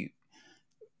have to be.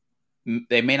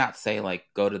 They may not say like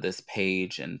go to this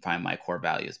page and find my core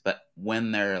values, but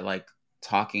when they're like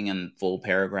talking in full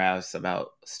paragraphs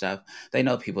about stuff, they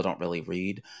know people don't really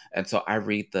read, and so I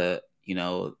read the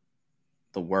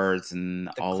the words and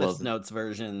the all Cliff's of Notes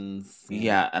versions.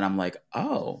 Yeah, and I'm like,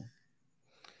 oh.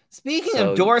 Speaking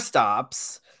of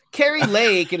doorstops, Kari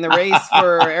Lake in the race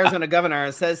for Arizona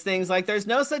governor says things like, there's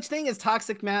no such thing as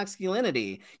toxic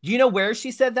masculinity. Do you know where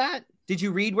she said that? Did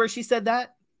you read where she said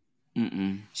that?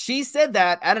 Mm-mm. She said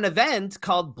that at an event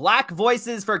called Black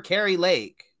Voices for Kari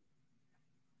Lake.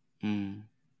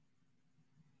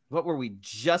 What were we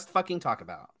just fucking talking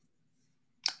about?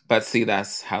 But see,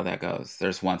 that's how that goes.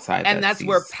 There's one side, and that's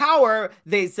where power.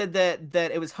 They said that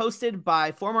it was hosted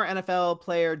by former NFL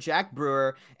player Jack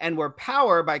Brewer, and where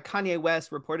Power by Kanye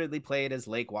West reportedly played as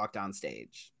Lake walked on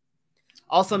stage.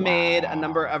 Also made a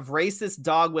number of racist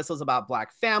dog whistles about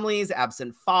Black families,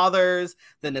 absent fathers,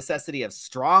 the necessity of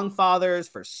strong fathers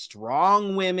for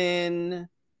strong women.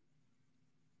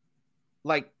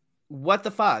 Like, what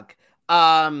the fuck?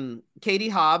 Katie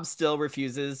Hobbs still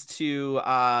refuses to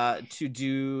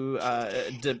do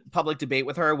public debate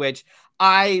with her, which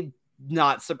like.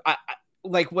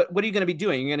 What are you going to be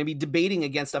doing? You're going to be debating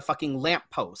against a fucking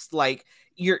lamppost. Like,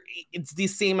 it's the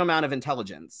same amount of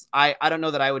intelligence. I don't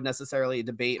know that I would necessarily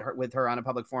debate with her on a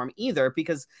public forum either,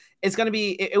 because it's going to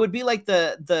be, it would be like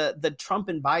the Trump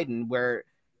and Biden, where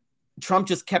Trump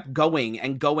just kept going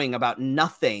and going about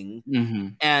nothing.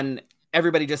 And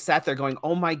everybody just sat there going,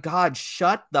 oh my God,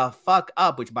 shut the fuck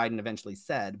up, which Biden eventually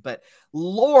said. But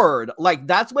Lord, like,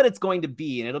 that's what it's going to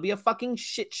be. And it'll be a fucking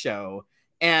shit show.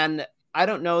 And I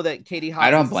don't know that Katie Hobbs.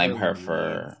 I don't blame her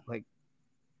for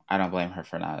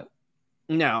not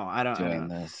No, I don't doing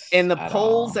know. this In the at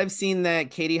polls, all. I've seen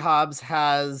that Katie Hobbs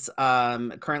has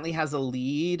currently has a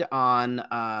lead on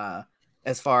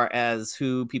as far as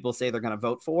who people say they're going to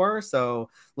vote for. So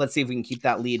let's see if we can keep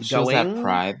that lead She was at going.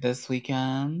 Pride this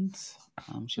weekend.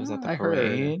 She was at the I heard.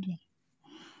 parade.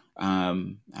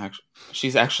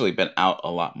 She's actually been out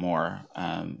a lot more.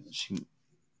 She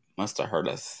must have heard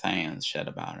us saying shit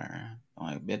about her. I'm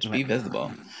like, bitch, be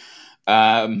visible.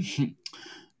 Um,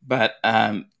 but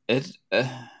it's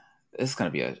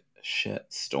gonna be a shit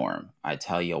storm. I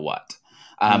tell you what.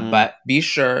 But be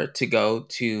sure to go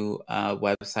to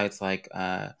websites like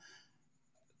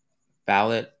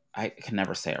Ballot. I can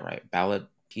never say it right.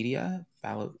 Ballotpedia.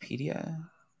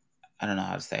 I don't know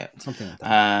how to say it. Something like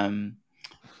that.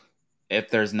 If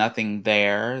there's nothing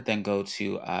there, then go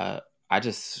to I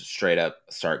just straight up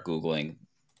start Googling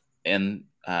in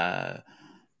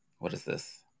what is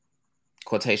this?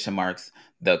 Quotation marks,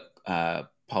 the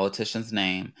politician's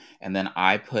name, and then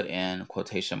I put in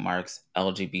quotation marks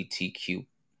LGBTQ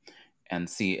and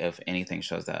see if anything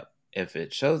shows up. If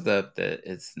it shows up that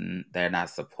they're not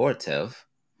supportive,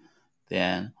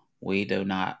 then we do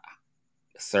not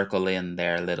circle in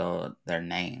their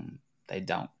name. They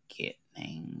don't get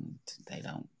named. They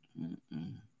don't.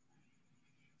 Mm-mm.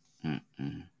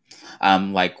 Mm-mm.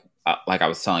 Like I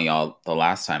was telling y'all the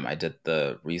last time I did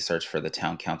the research for the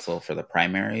town council for the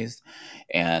primaries,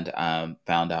 and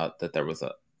found out that there was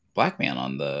a black man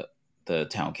on the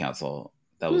town council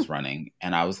that was running,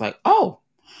 and I was like, oh,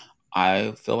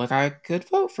 I feel like I could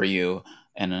vote for you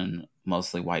in a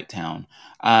mostly white town.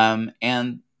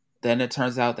 And then it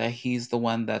turns out that he's the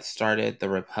one that started the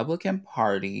Republican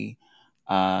Party,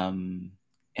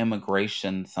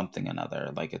 immigration something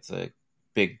another. Like it's a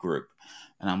big group.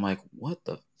 And I'm like, what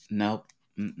the? Nope.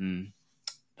 Mm-mm.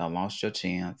 I lost your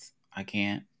chance. I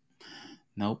can't.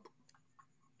 Nope.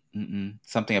 Mm-mm.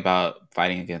 Something about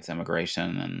fighting against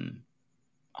immigration. And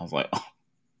I was like, oh,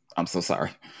 I'm so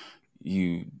sorry.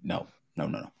 No.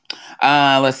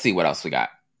 Let's see what else we got.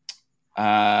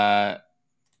 For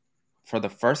the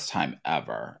first time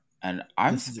ever, and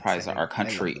I'm surprised that our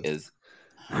country is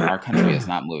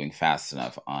not moving fast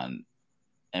enough on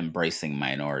embracing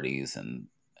minorities and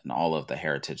all of the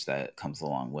heritage that comes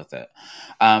along with it.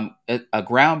 A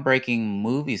groundbreaking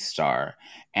movie star,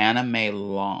 Anna May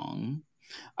Long,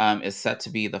 is set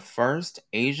to be the first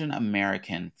Asian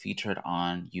American featured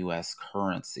on U.S.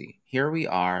 currency. Here we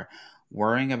are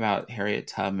worrying about Harriet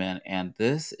Tubman, and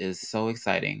this is so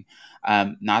exciting.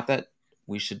 Not that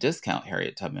we should discount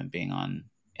Harriet Tubman being on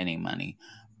any money,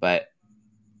 but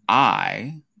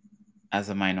I, as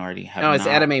a minority, have No, it's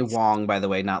not. Anime Wong, by the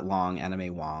way, not Long.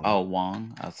 Anime Wong. Oh,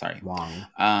 Wong. Oh, sorry. Wong.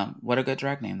 What a good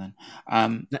drag name then.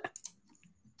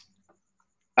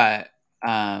 But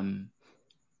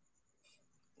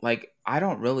like I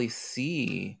don't really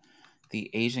see the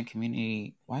Asian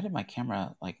community. Why did my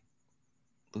camera like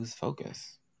lose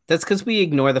focus? That's because we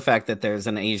ignore the fact that there's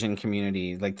an Asian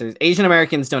community. Like, there's Asian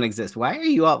Americans don't exist. Why are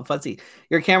you all fuzzy?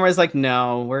 Your camera's like,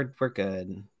 no, we're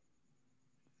good.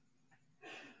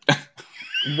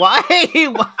 Why?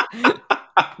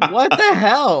 What the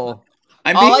hell?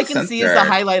 All I can see is the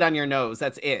highlight on your nose.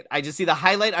 That's it. I just see the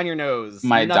highlight on your nose.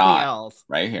 My nothing dot else.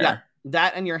 right here. Yeah,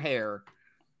 that and your hair.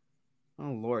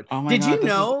 Oh Lord! Oh my Did God, you this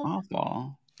know? is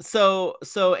awful. So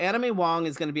Anime Wong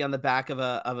is going to be on the back of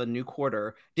a new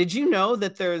quarter. Did you know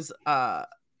that there's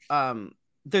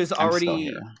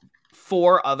already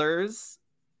 4 others?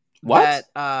 What?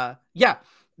 That yeah.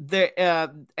 The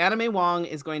Anime Wong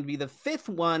is going to be the 5th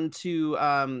one to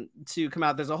come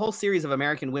out. There's a whole series of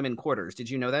American Women quarters.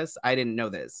 Did you know this? I didn't know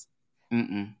this.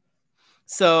 Mm-mm.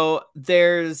 So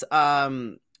there's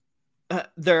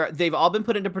they've all been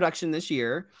put into production this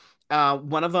year.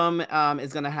 One of them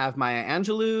is going to have Maya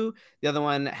Angelou. The other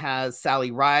one has Sally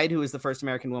Ride, who is the first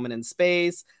American woman in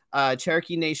space.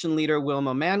 Cherokee Nation leader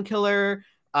Wilma Mankiller.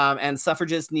 And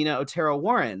suffragist Nina Otero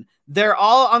Warren. They're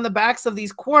all on the backs of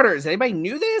these quarters. Anybody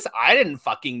knew this? I didn't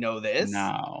fucking know this.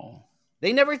 No.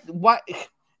 They never. What?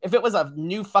 If it was a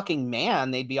new fucking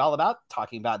man, they'd be all about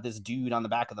talking about this dude on the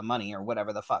back of the money or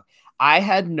whatever the fuck. I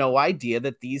had no idea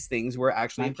that these things were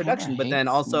actually in production. But then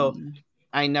also,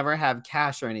 I never have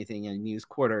cash or anything and use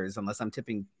quarters unless I'm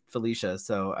tipping Felicia.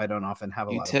 So I don't often have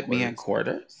a lot of quarters. You tip me in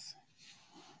quarters?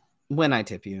 When I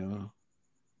tip you.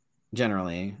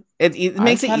 Generally, it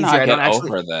makes it easier. I don't actually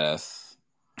over this.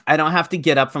 I don't have to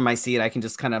get up from my seat. I can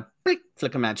just kind of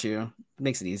flick them at you. It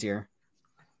makes it easier.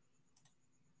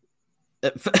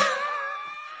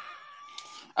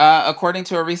 According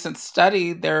to a recent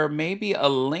study, there may be a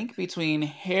link between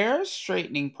hair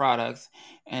straightening products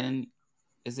and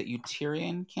is it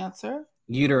uterine cancer?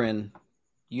 Uterine.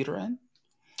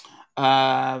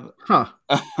 Um, Huh.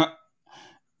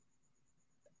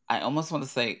 I almost want to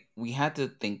say we had to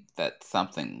think that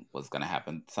something was going to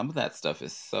happen. Some of that stuff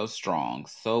is so strong,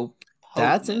 so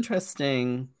That's potent.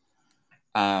 interesting.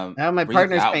 Now my Read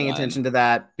partner's that paying one. attention to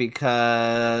that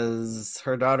because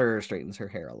her daughter straightens her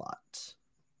hair a lot.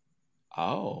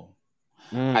 Oh,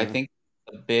 I Mm. think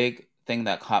the big thing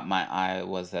that caught my eye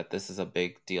was that this is a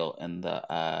big deal in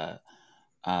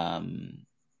um,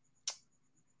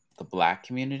 the Black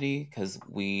community because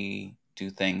we do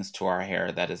things to our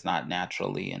hair that is not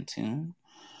naturally in tune.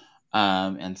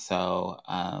 And so,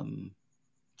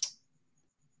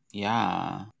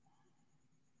 yeah,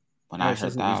 when Oh, I she heard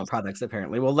doesn't that, I use was, products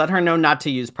apparently. We'll let her know not to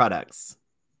use products.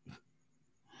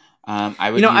 I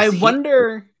You would know, use heat.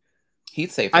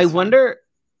 Heat safe I is fine. wonder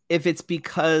if it's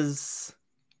because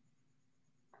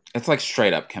It's like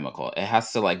straight up chemical. It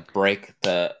has to like break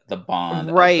the bond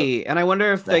of right. And I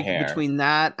wonder if the like hair. between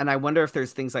that and I wonder if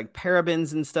there's things like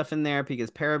parabens and stuff in there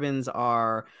because parabens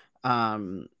are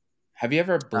um Have you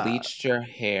ever uh bleached your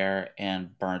hair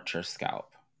and burnt your scalp?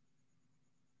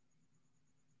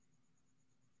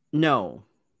 no,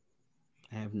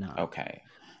 I have not. Okay.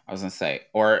 I was gonna say,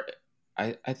 or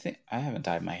I think I haven't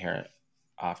dyed my hair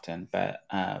often, but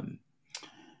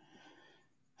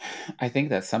I think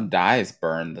that some dyes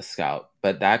burn the scalp,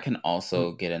 but that can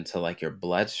also get into like your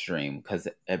bloodstream because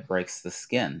it breaks the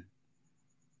skin.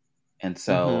 And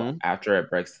so Mm-hmm. after it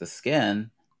breaks the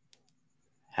skin,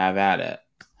 have at it.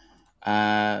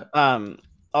 Uh, Um,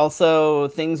 Also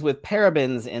things with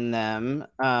parabens in them,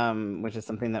 which is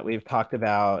something that we've talked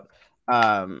about.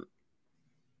 Um,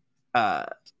 uh,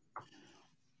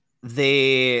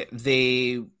 they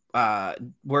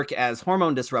work as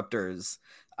hormone disruptors,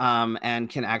 and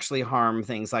can actually harm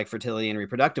things like fertility and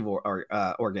reproductive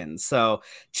organs. So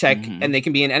check, and mhm. they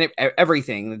can be in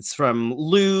everything. It's from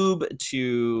lube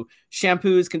to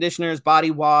shampoos, conditioners,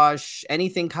 body wash,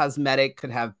 anything cosmetic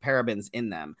could have parabens in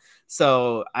them.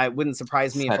 So I wouldn't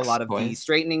surprise me if a Sex lot of the toys.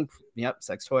 straightening, yep,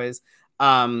 sex toys.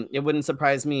 It wouldn't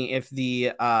surprise me if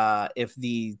the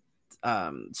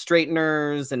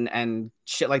straighteners and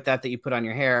shit like that you put on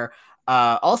your hair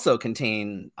also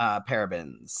contain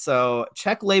parabens. So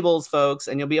check labels, folks,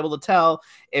 and you'll be able to tell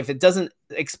if it doesn't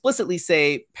explicitly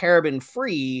say paraben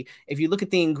free. If you look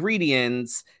at the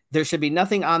ingredients, there should be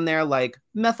nothing on there like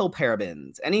methyl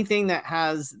parabens. Anything that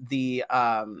has the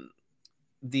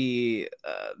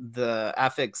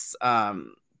affix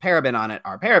paraben on it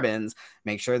are parabens.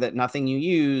 Make sure that nothing you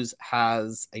use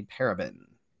has a paraben.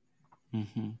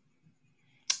 Hmm.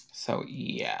 So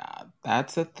yeah,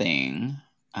 that's a thing.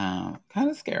 Kind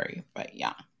of scary, but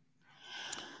yeah.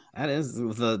 That is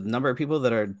the number of people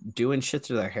that are doing shit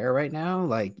to their hair right now.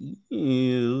 Like, Well,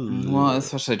 ew.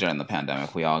 especially during the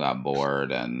pandemic, we all got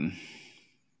bored and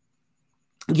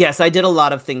Yes, I did a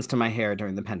lot of things to my hair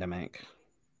during the pandemic.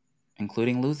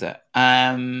 including lose it.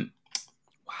 Wow.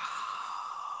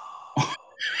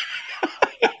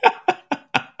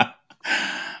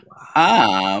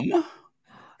 um,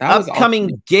 that was all.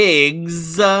 Upcoming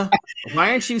gigs. Why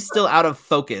aren't you still out of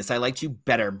focus? I liked you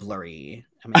better, Blurry.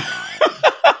 Oh my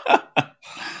god.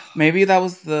 Maybe that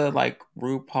was the like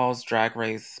RuPaul's Drag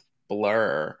Race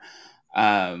blur,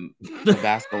 the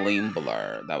Vaseline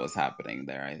blur that was happening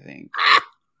there. I think.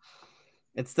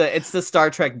 It's the Star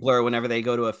Trek blur whenever they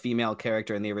go to a female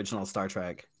character in the original Star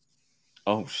Trek.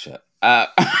 Oh shit.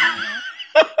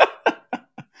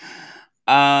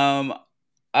 Um,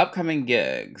 upcoming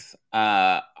gigs.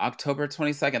 October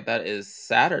 22nd, that is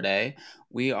Saturday.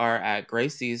 We are at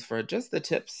Gracie's for Just the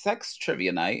Tip Sex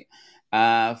Trivia Night.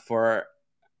 For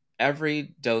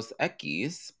every Dos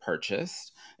Equis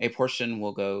purchased, a portion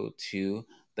will go to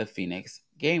the Phoenix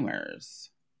Gamers.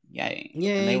 Yay. And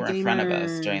they Yay, were in front of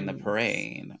us during the gamers.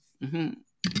 parade. Hmm.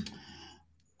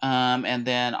 And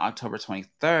then October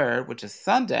 23rd, which is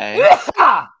Sunday.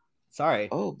 Sorry.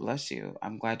 Oh, bless you.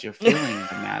 I'm glad you're feeling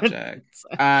the magic.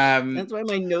 Um, That's why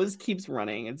my nose keeps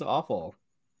running. It's awful.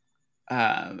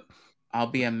 um, I'll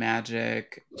be a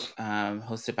magic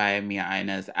hosted by Mia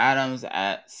Inez Adams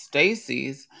at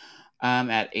Stacy's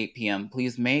at 8 p.m.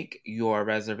 Please make your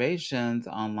reservations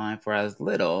online for as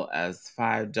little as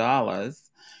 $5.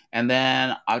 And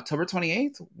then October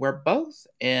 28th, we're both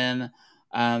in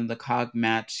the Cog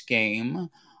Match game.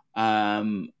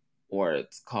 Or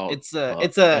it's called, It's a well,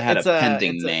 it's it a had a it's a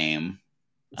pending it's a name.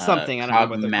 something. I don't remember Cog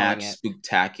what they're calling Match it.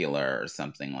 Spooktacular or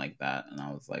something like that. And I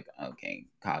was like, okay,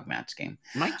 Cog Match game.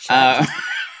 My chat Uh, just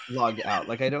logged out.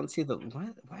 Like I don't see the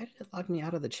what? Why did it log me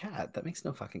out of the chat? That makes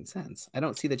no fucking sense. I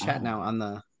don't see the chat now oh, on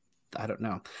the. I don't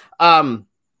know. Um,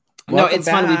 no, welcome it's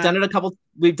fun. back.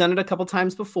 We've done it a couple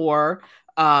times before.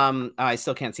 I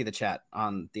still can't see the chat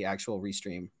on the actual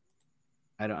restream.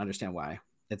 I don't understand why.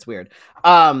 It's weird.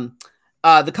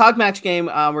 The Cog Match game,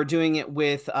 we're doing it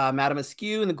with Madame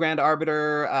Askew and the Grand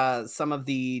Arbiter, some of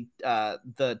the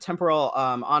temporal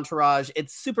entourage.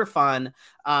 It's super fun.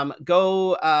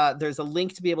 There's a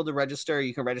link to be able to register.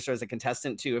 You can register as a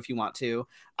contestant too if you want to.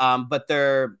 But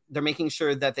they're making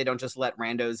sure that they don't just let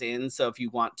randos in. So if you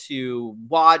want to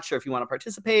watch or if you want to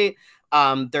participate,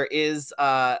 there is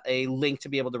a link to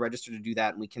be able to register to do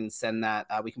that, and we can send that.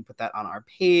 We can put that on our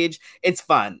page. It's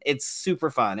fun. It's super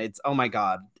fun. It's, oh my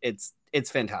God, it's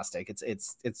fantastic.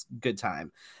 It's good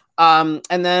time. And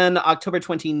then October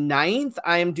 29th,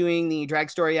 I am doing the Drag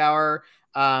Story Hour.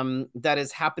 That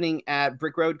is happening at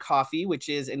Brick Road Coffee, which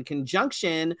is in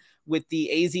conjunction with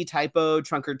the AZ Typo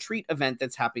Trunk or Treat event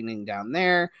that's happening down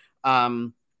there.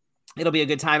 It'll be a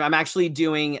good time. I'm actually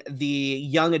doing the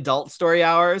young adult story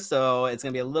hour, so it's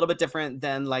going to be a little bit different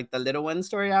than like the little one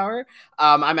story hour.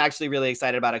 I'm actually really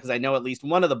excited about it because I know at least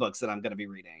one of the books that I'm going to be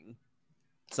reading.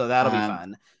 So that'll be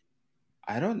fun.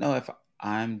 I don't know if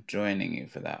I'm joining you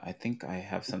for that. I think I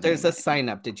have something. There's a sign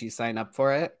up. Did you sign up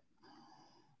for it?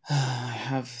 I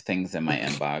have things in my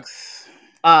inbox.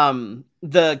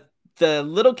 The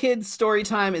little kids story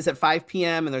time is at 5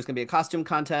 p.m. and there's going to be a costume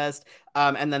contest.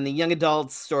 And then the young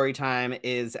adults story time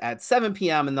is at 7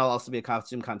 p.m. and there'll also be a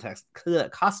costume contest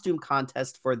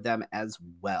for them as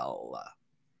well.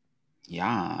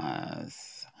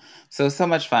 Yes. So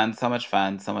much fun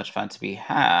to be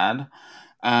had.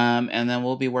 And then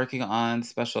we'll be working on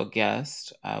special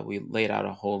guests. We laid out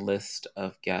a whole list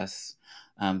of guests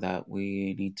that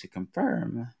we need to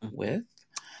confirm with.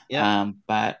 Yeah.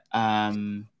 But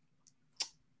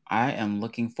I am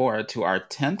looking forward to our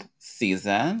 10th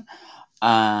season.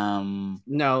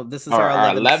 No, this is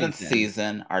our 11th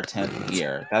season, our 10th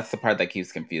year. That's the part that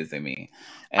keeps confusing me.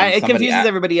 It confuses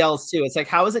everybody else too. It's like,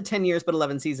 how is it 10 years but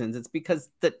 11 seasons? It's because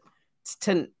it's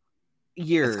 10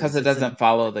 years. It's because it doesn't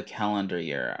follow the calendar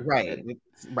year. Right.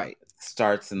 It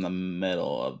starts in the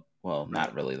middle of, well,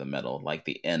 not really the middle, like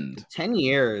the end. 10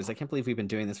 years. I can't believe we've been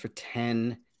doing this for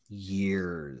 10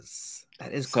 years.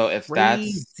 That is so crazy. If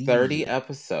that's 30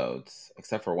 episodes,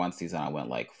 except for one season I went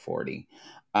like 40.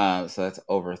 So that's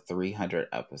over 300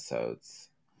 episodes.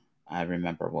 I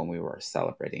remember when we were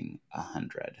celebrating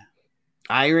 100.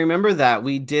 I remember that.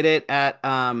 We did it at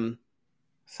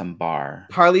some bar.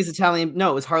 Harley's Italian.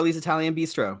 No, it was Harley's Italian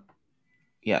Bistro.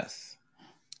 Yes.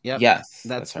 Yep. Yes.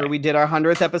 That's where we did our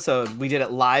 100th episode. We did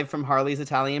it live from Harley's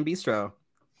Italian Bistro.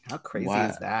 How crazy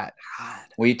is that? God.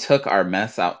 We took our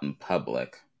mess out in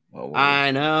public.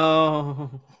 I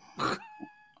know.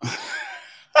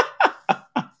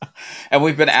 And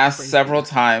we've been asked several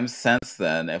times since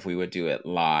then if we would do it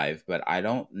live, but I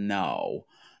don't know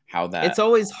how that... It's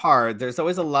always hard. There's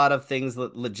always a lot of things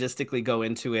that logistically go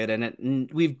into it. And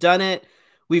we've done it.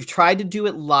 We've tried to do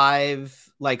it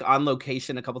live, like on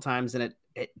location a couple times, and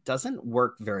it doesn't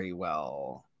work very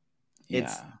well.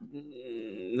 Yeah.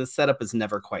 The setup is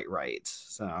never quite right.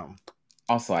 So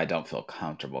also, I don't feel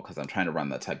comfortable because I'm trying to run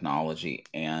the technology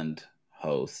and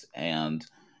host, and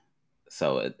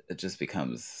so it just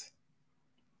becomes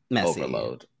messy.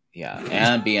 Overload. Yeah.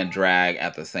 And be in drag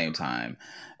at the same time.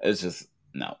 It's just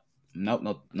nope.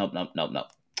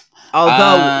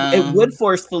 Although it would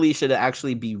force Felicia to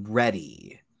actually be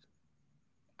ready.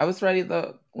 I was ready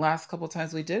the last couple of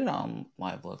times we did it on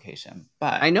live location,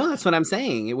 but I know, that's what I'm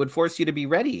saying. It would force you to be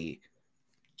ready.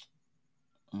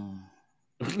 Who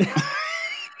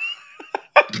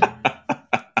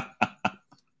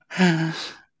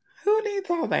needs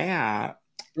all that?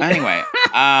 Anyway,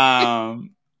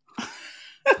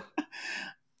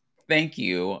 thank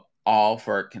you all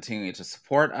for continuing to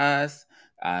support us,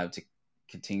 to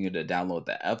continue to download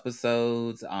the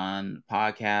episodes on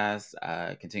podcasts,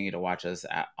 continue to watch us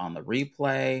on the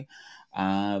replay.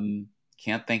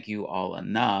 Can't thank you all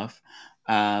enough.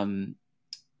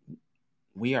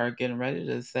 We are getting ready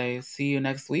to say see you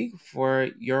next week for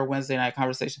your Wednesday night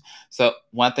conversation. So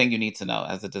one thing you need to know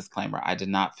as a disclaimer, I did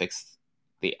not fix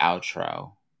the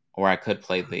outro, or I could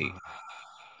play the...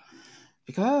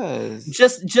 Because...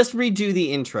 Just redo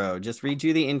the intro. Just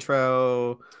redo the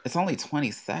intro. It's only 20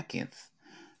 seconds.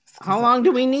 How long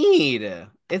do we need?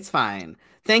 It's fine.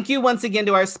 Thank you once again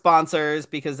to our sponsors,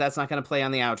 because that's not going to play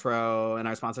on the outro, and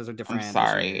our sponsors are different. I'm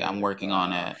sorry. I'm working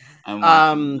on it.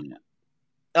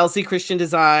 LC Christian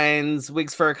Designs,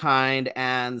 Wigs for a Kind,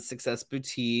 and Success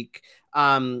Boutique.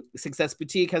 Success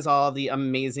Boutique has all the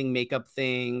amazing makeup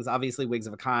things. Obviously, Wigs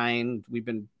of a Kind.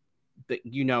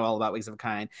 You know all about Wigs of a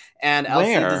Kind. And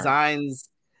LC Designs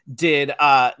did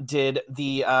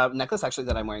the necklace actually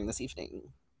that I'm wearing this evening.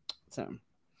 So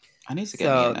I need to get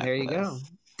me a necklace. There you go.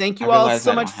 Thank I you all realize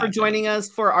so I don't much for have joining any. us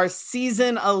for our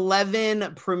season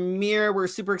 11 premiere. We're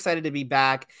super excited to be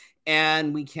back,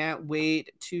 and we can't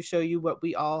wait to show you what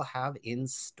we all have in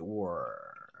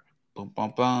store. Boom,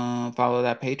 boom, boom. Follow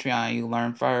that Patreon. You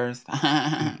learn first.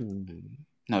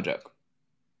 No joke.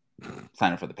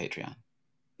 Sign up for the Patreon.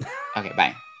 Okay,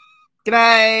 bye. Good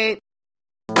night.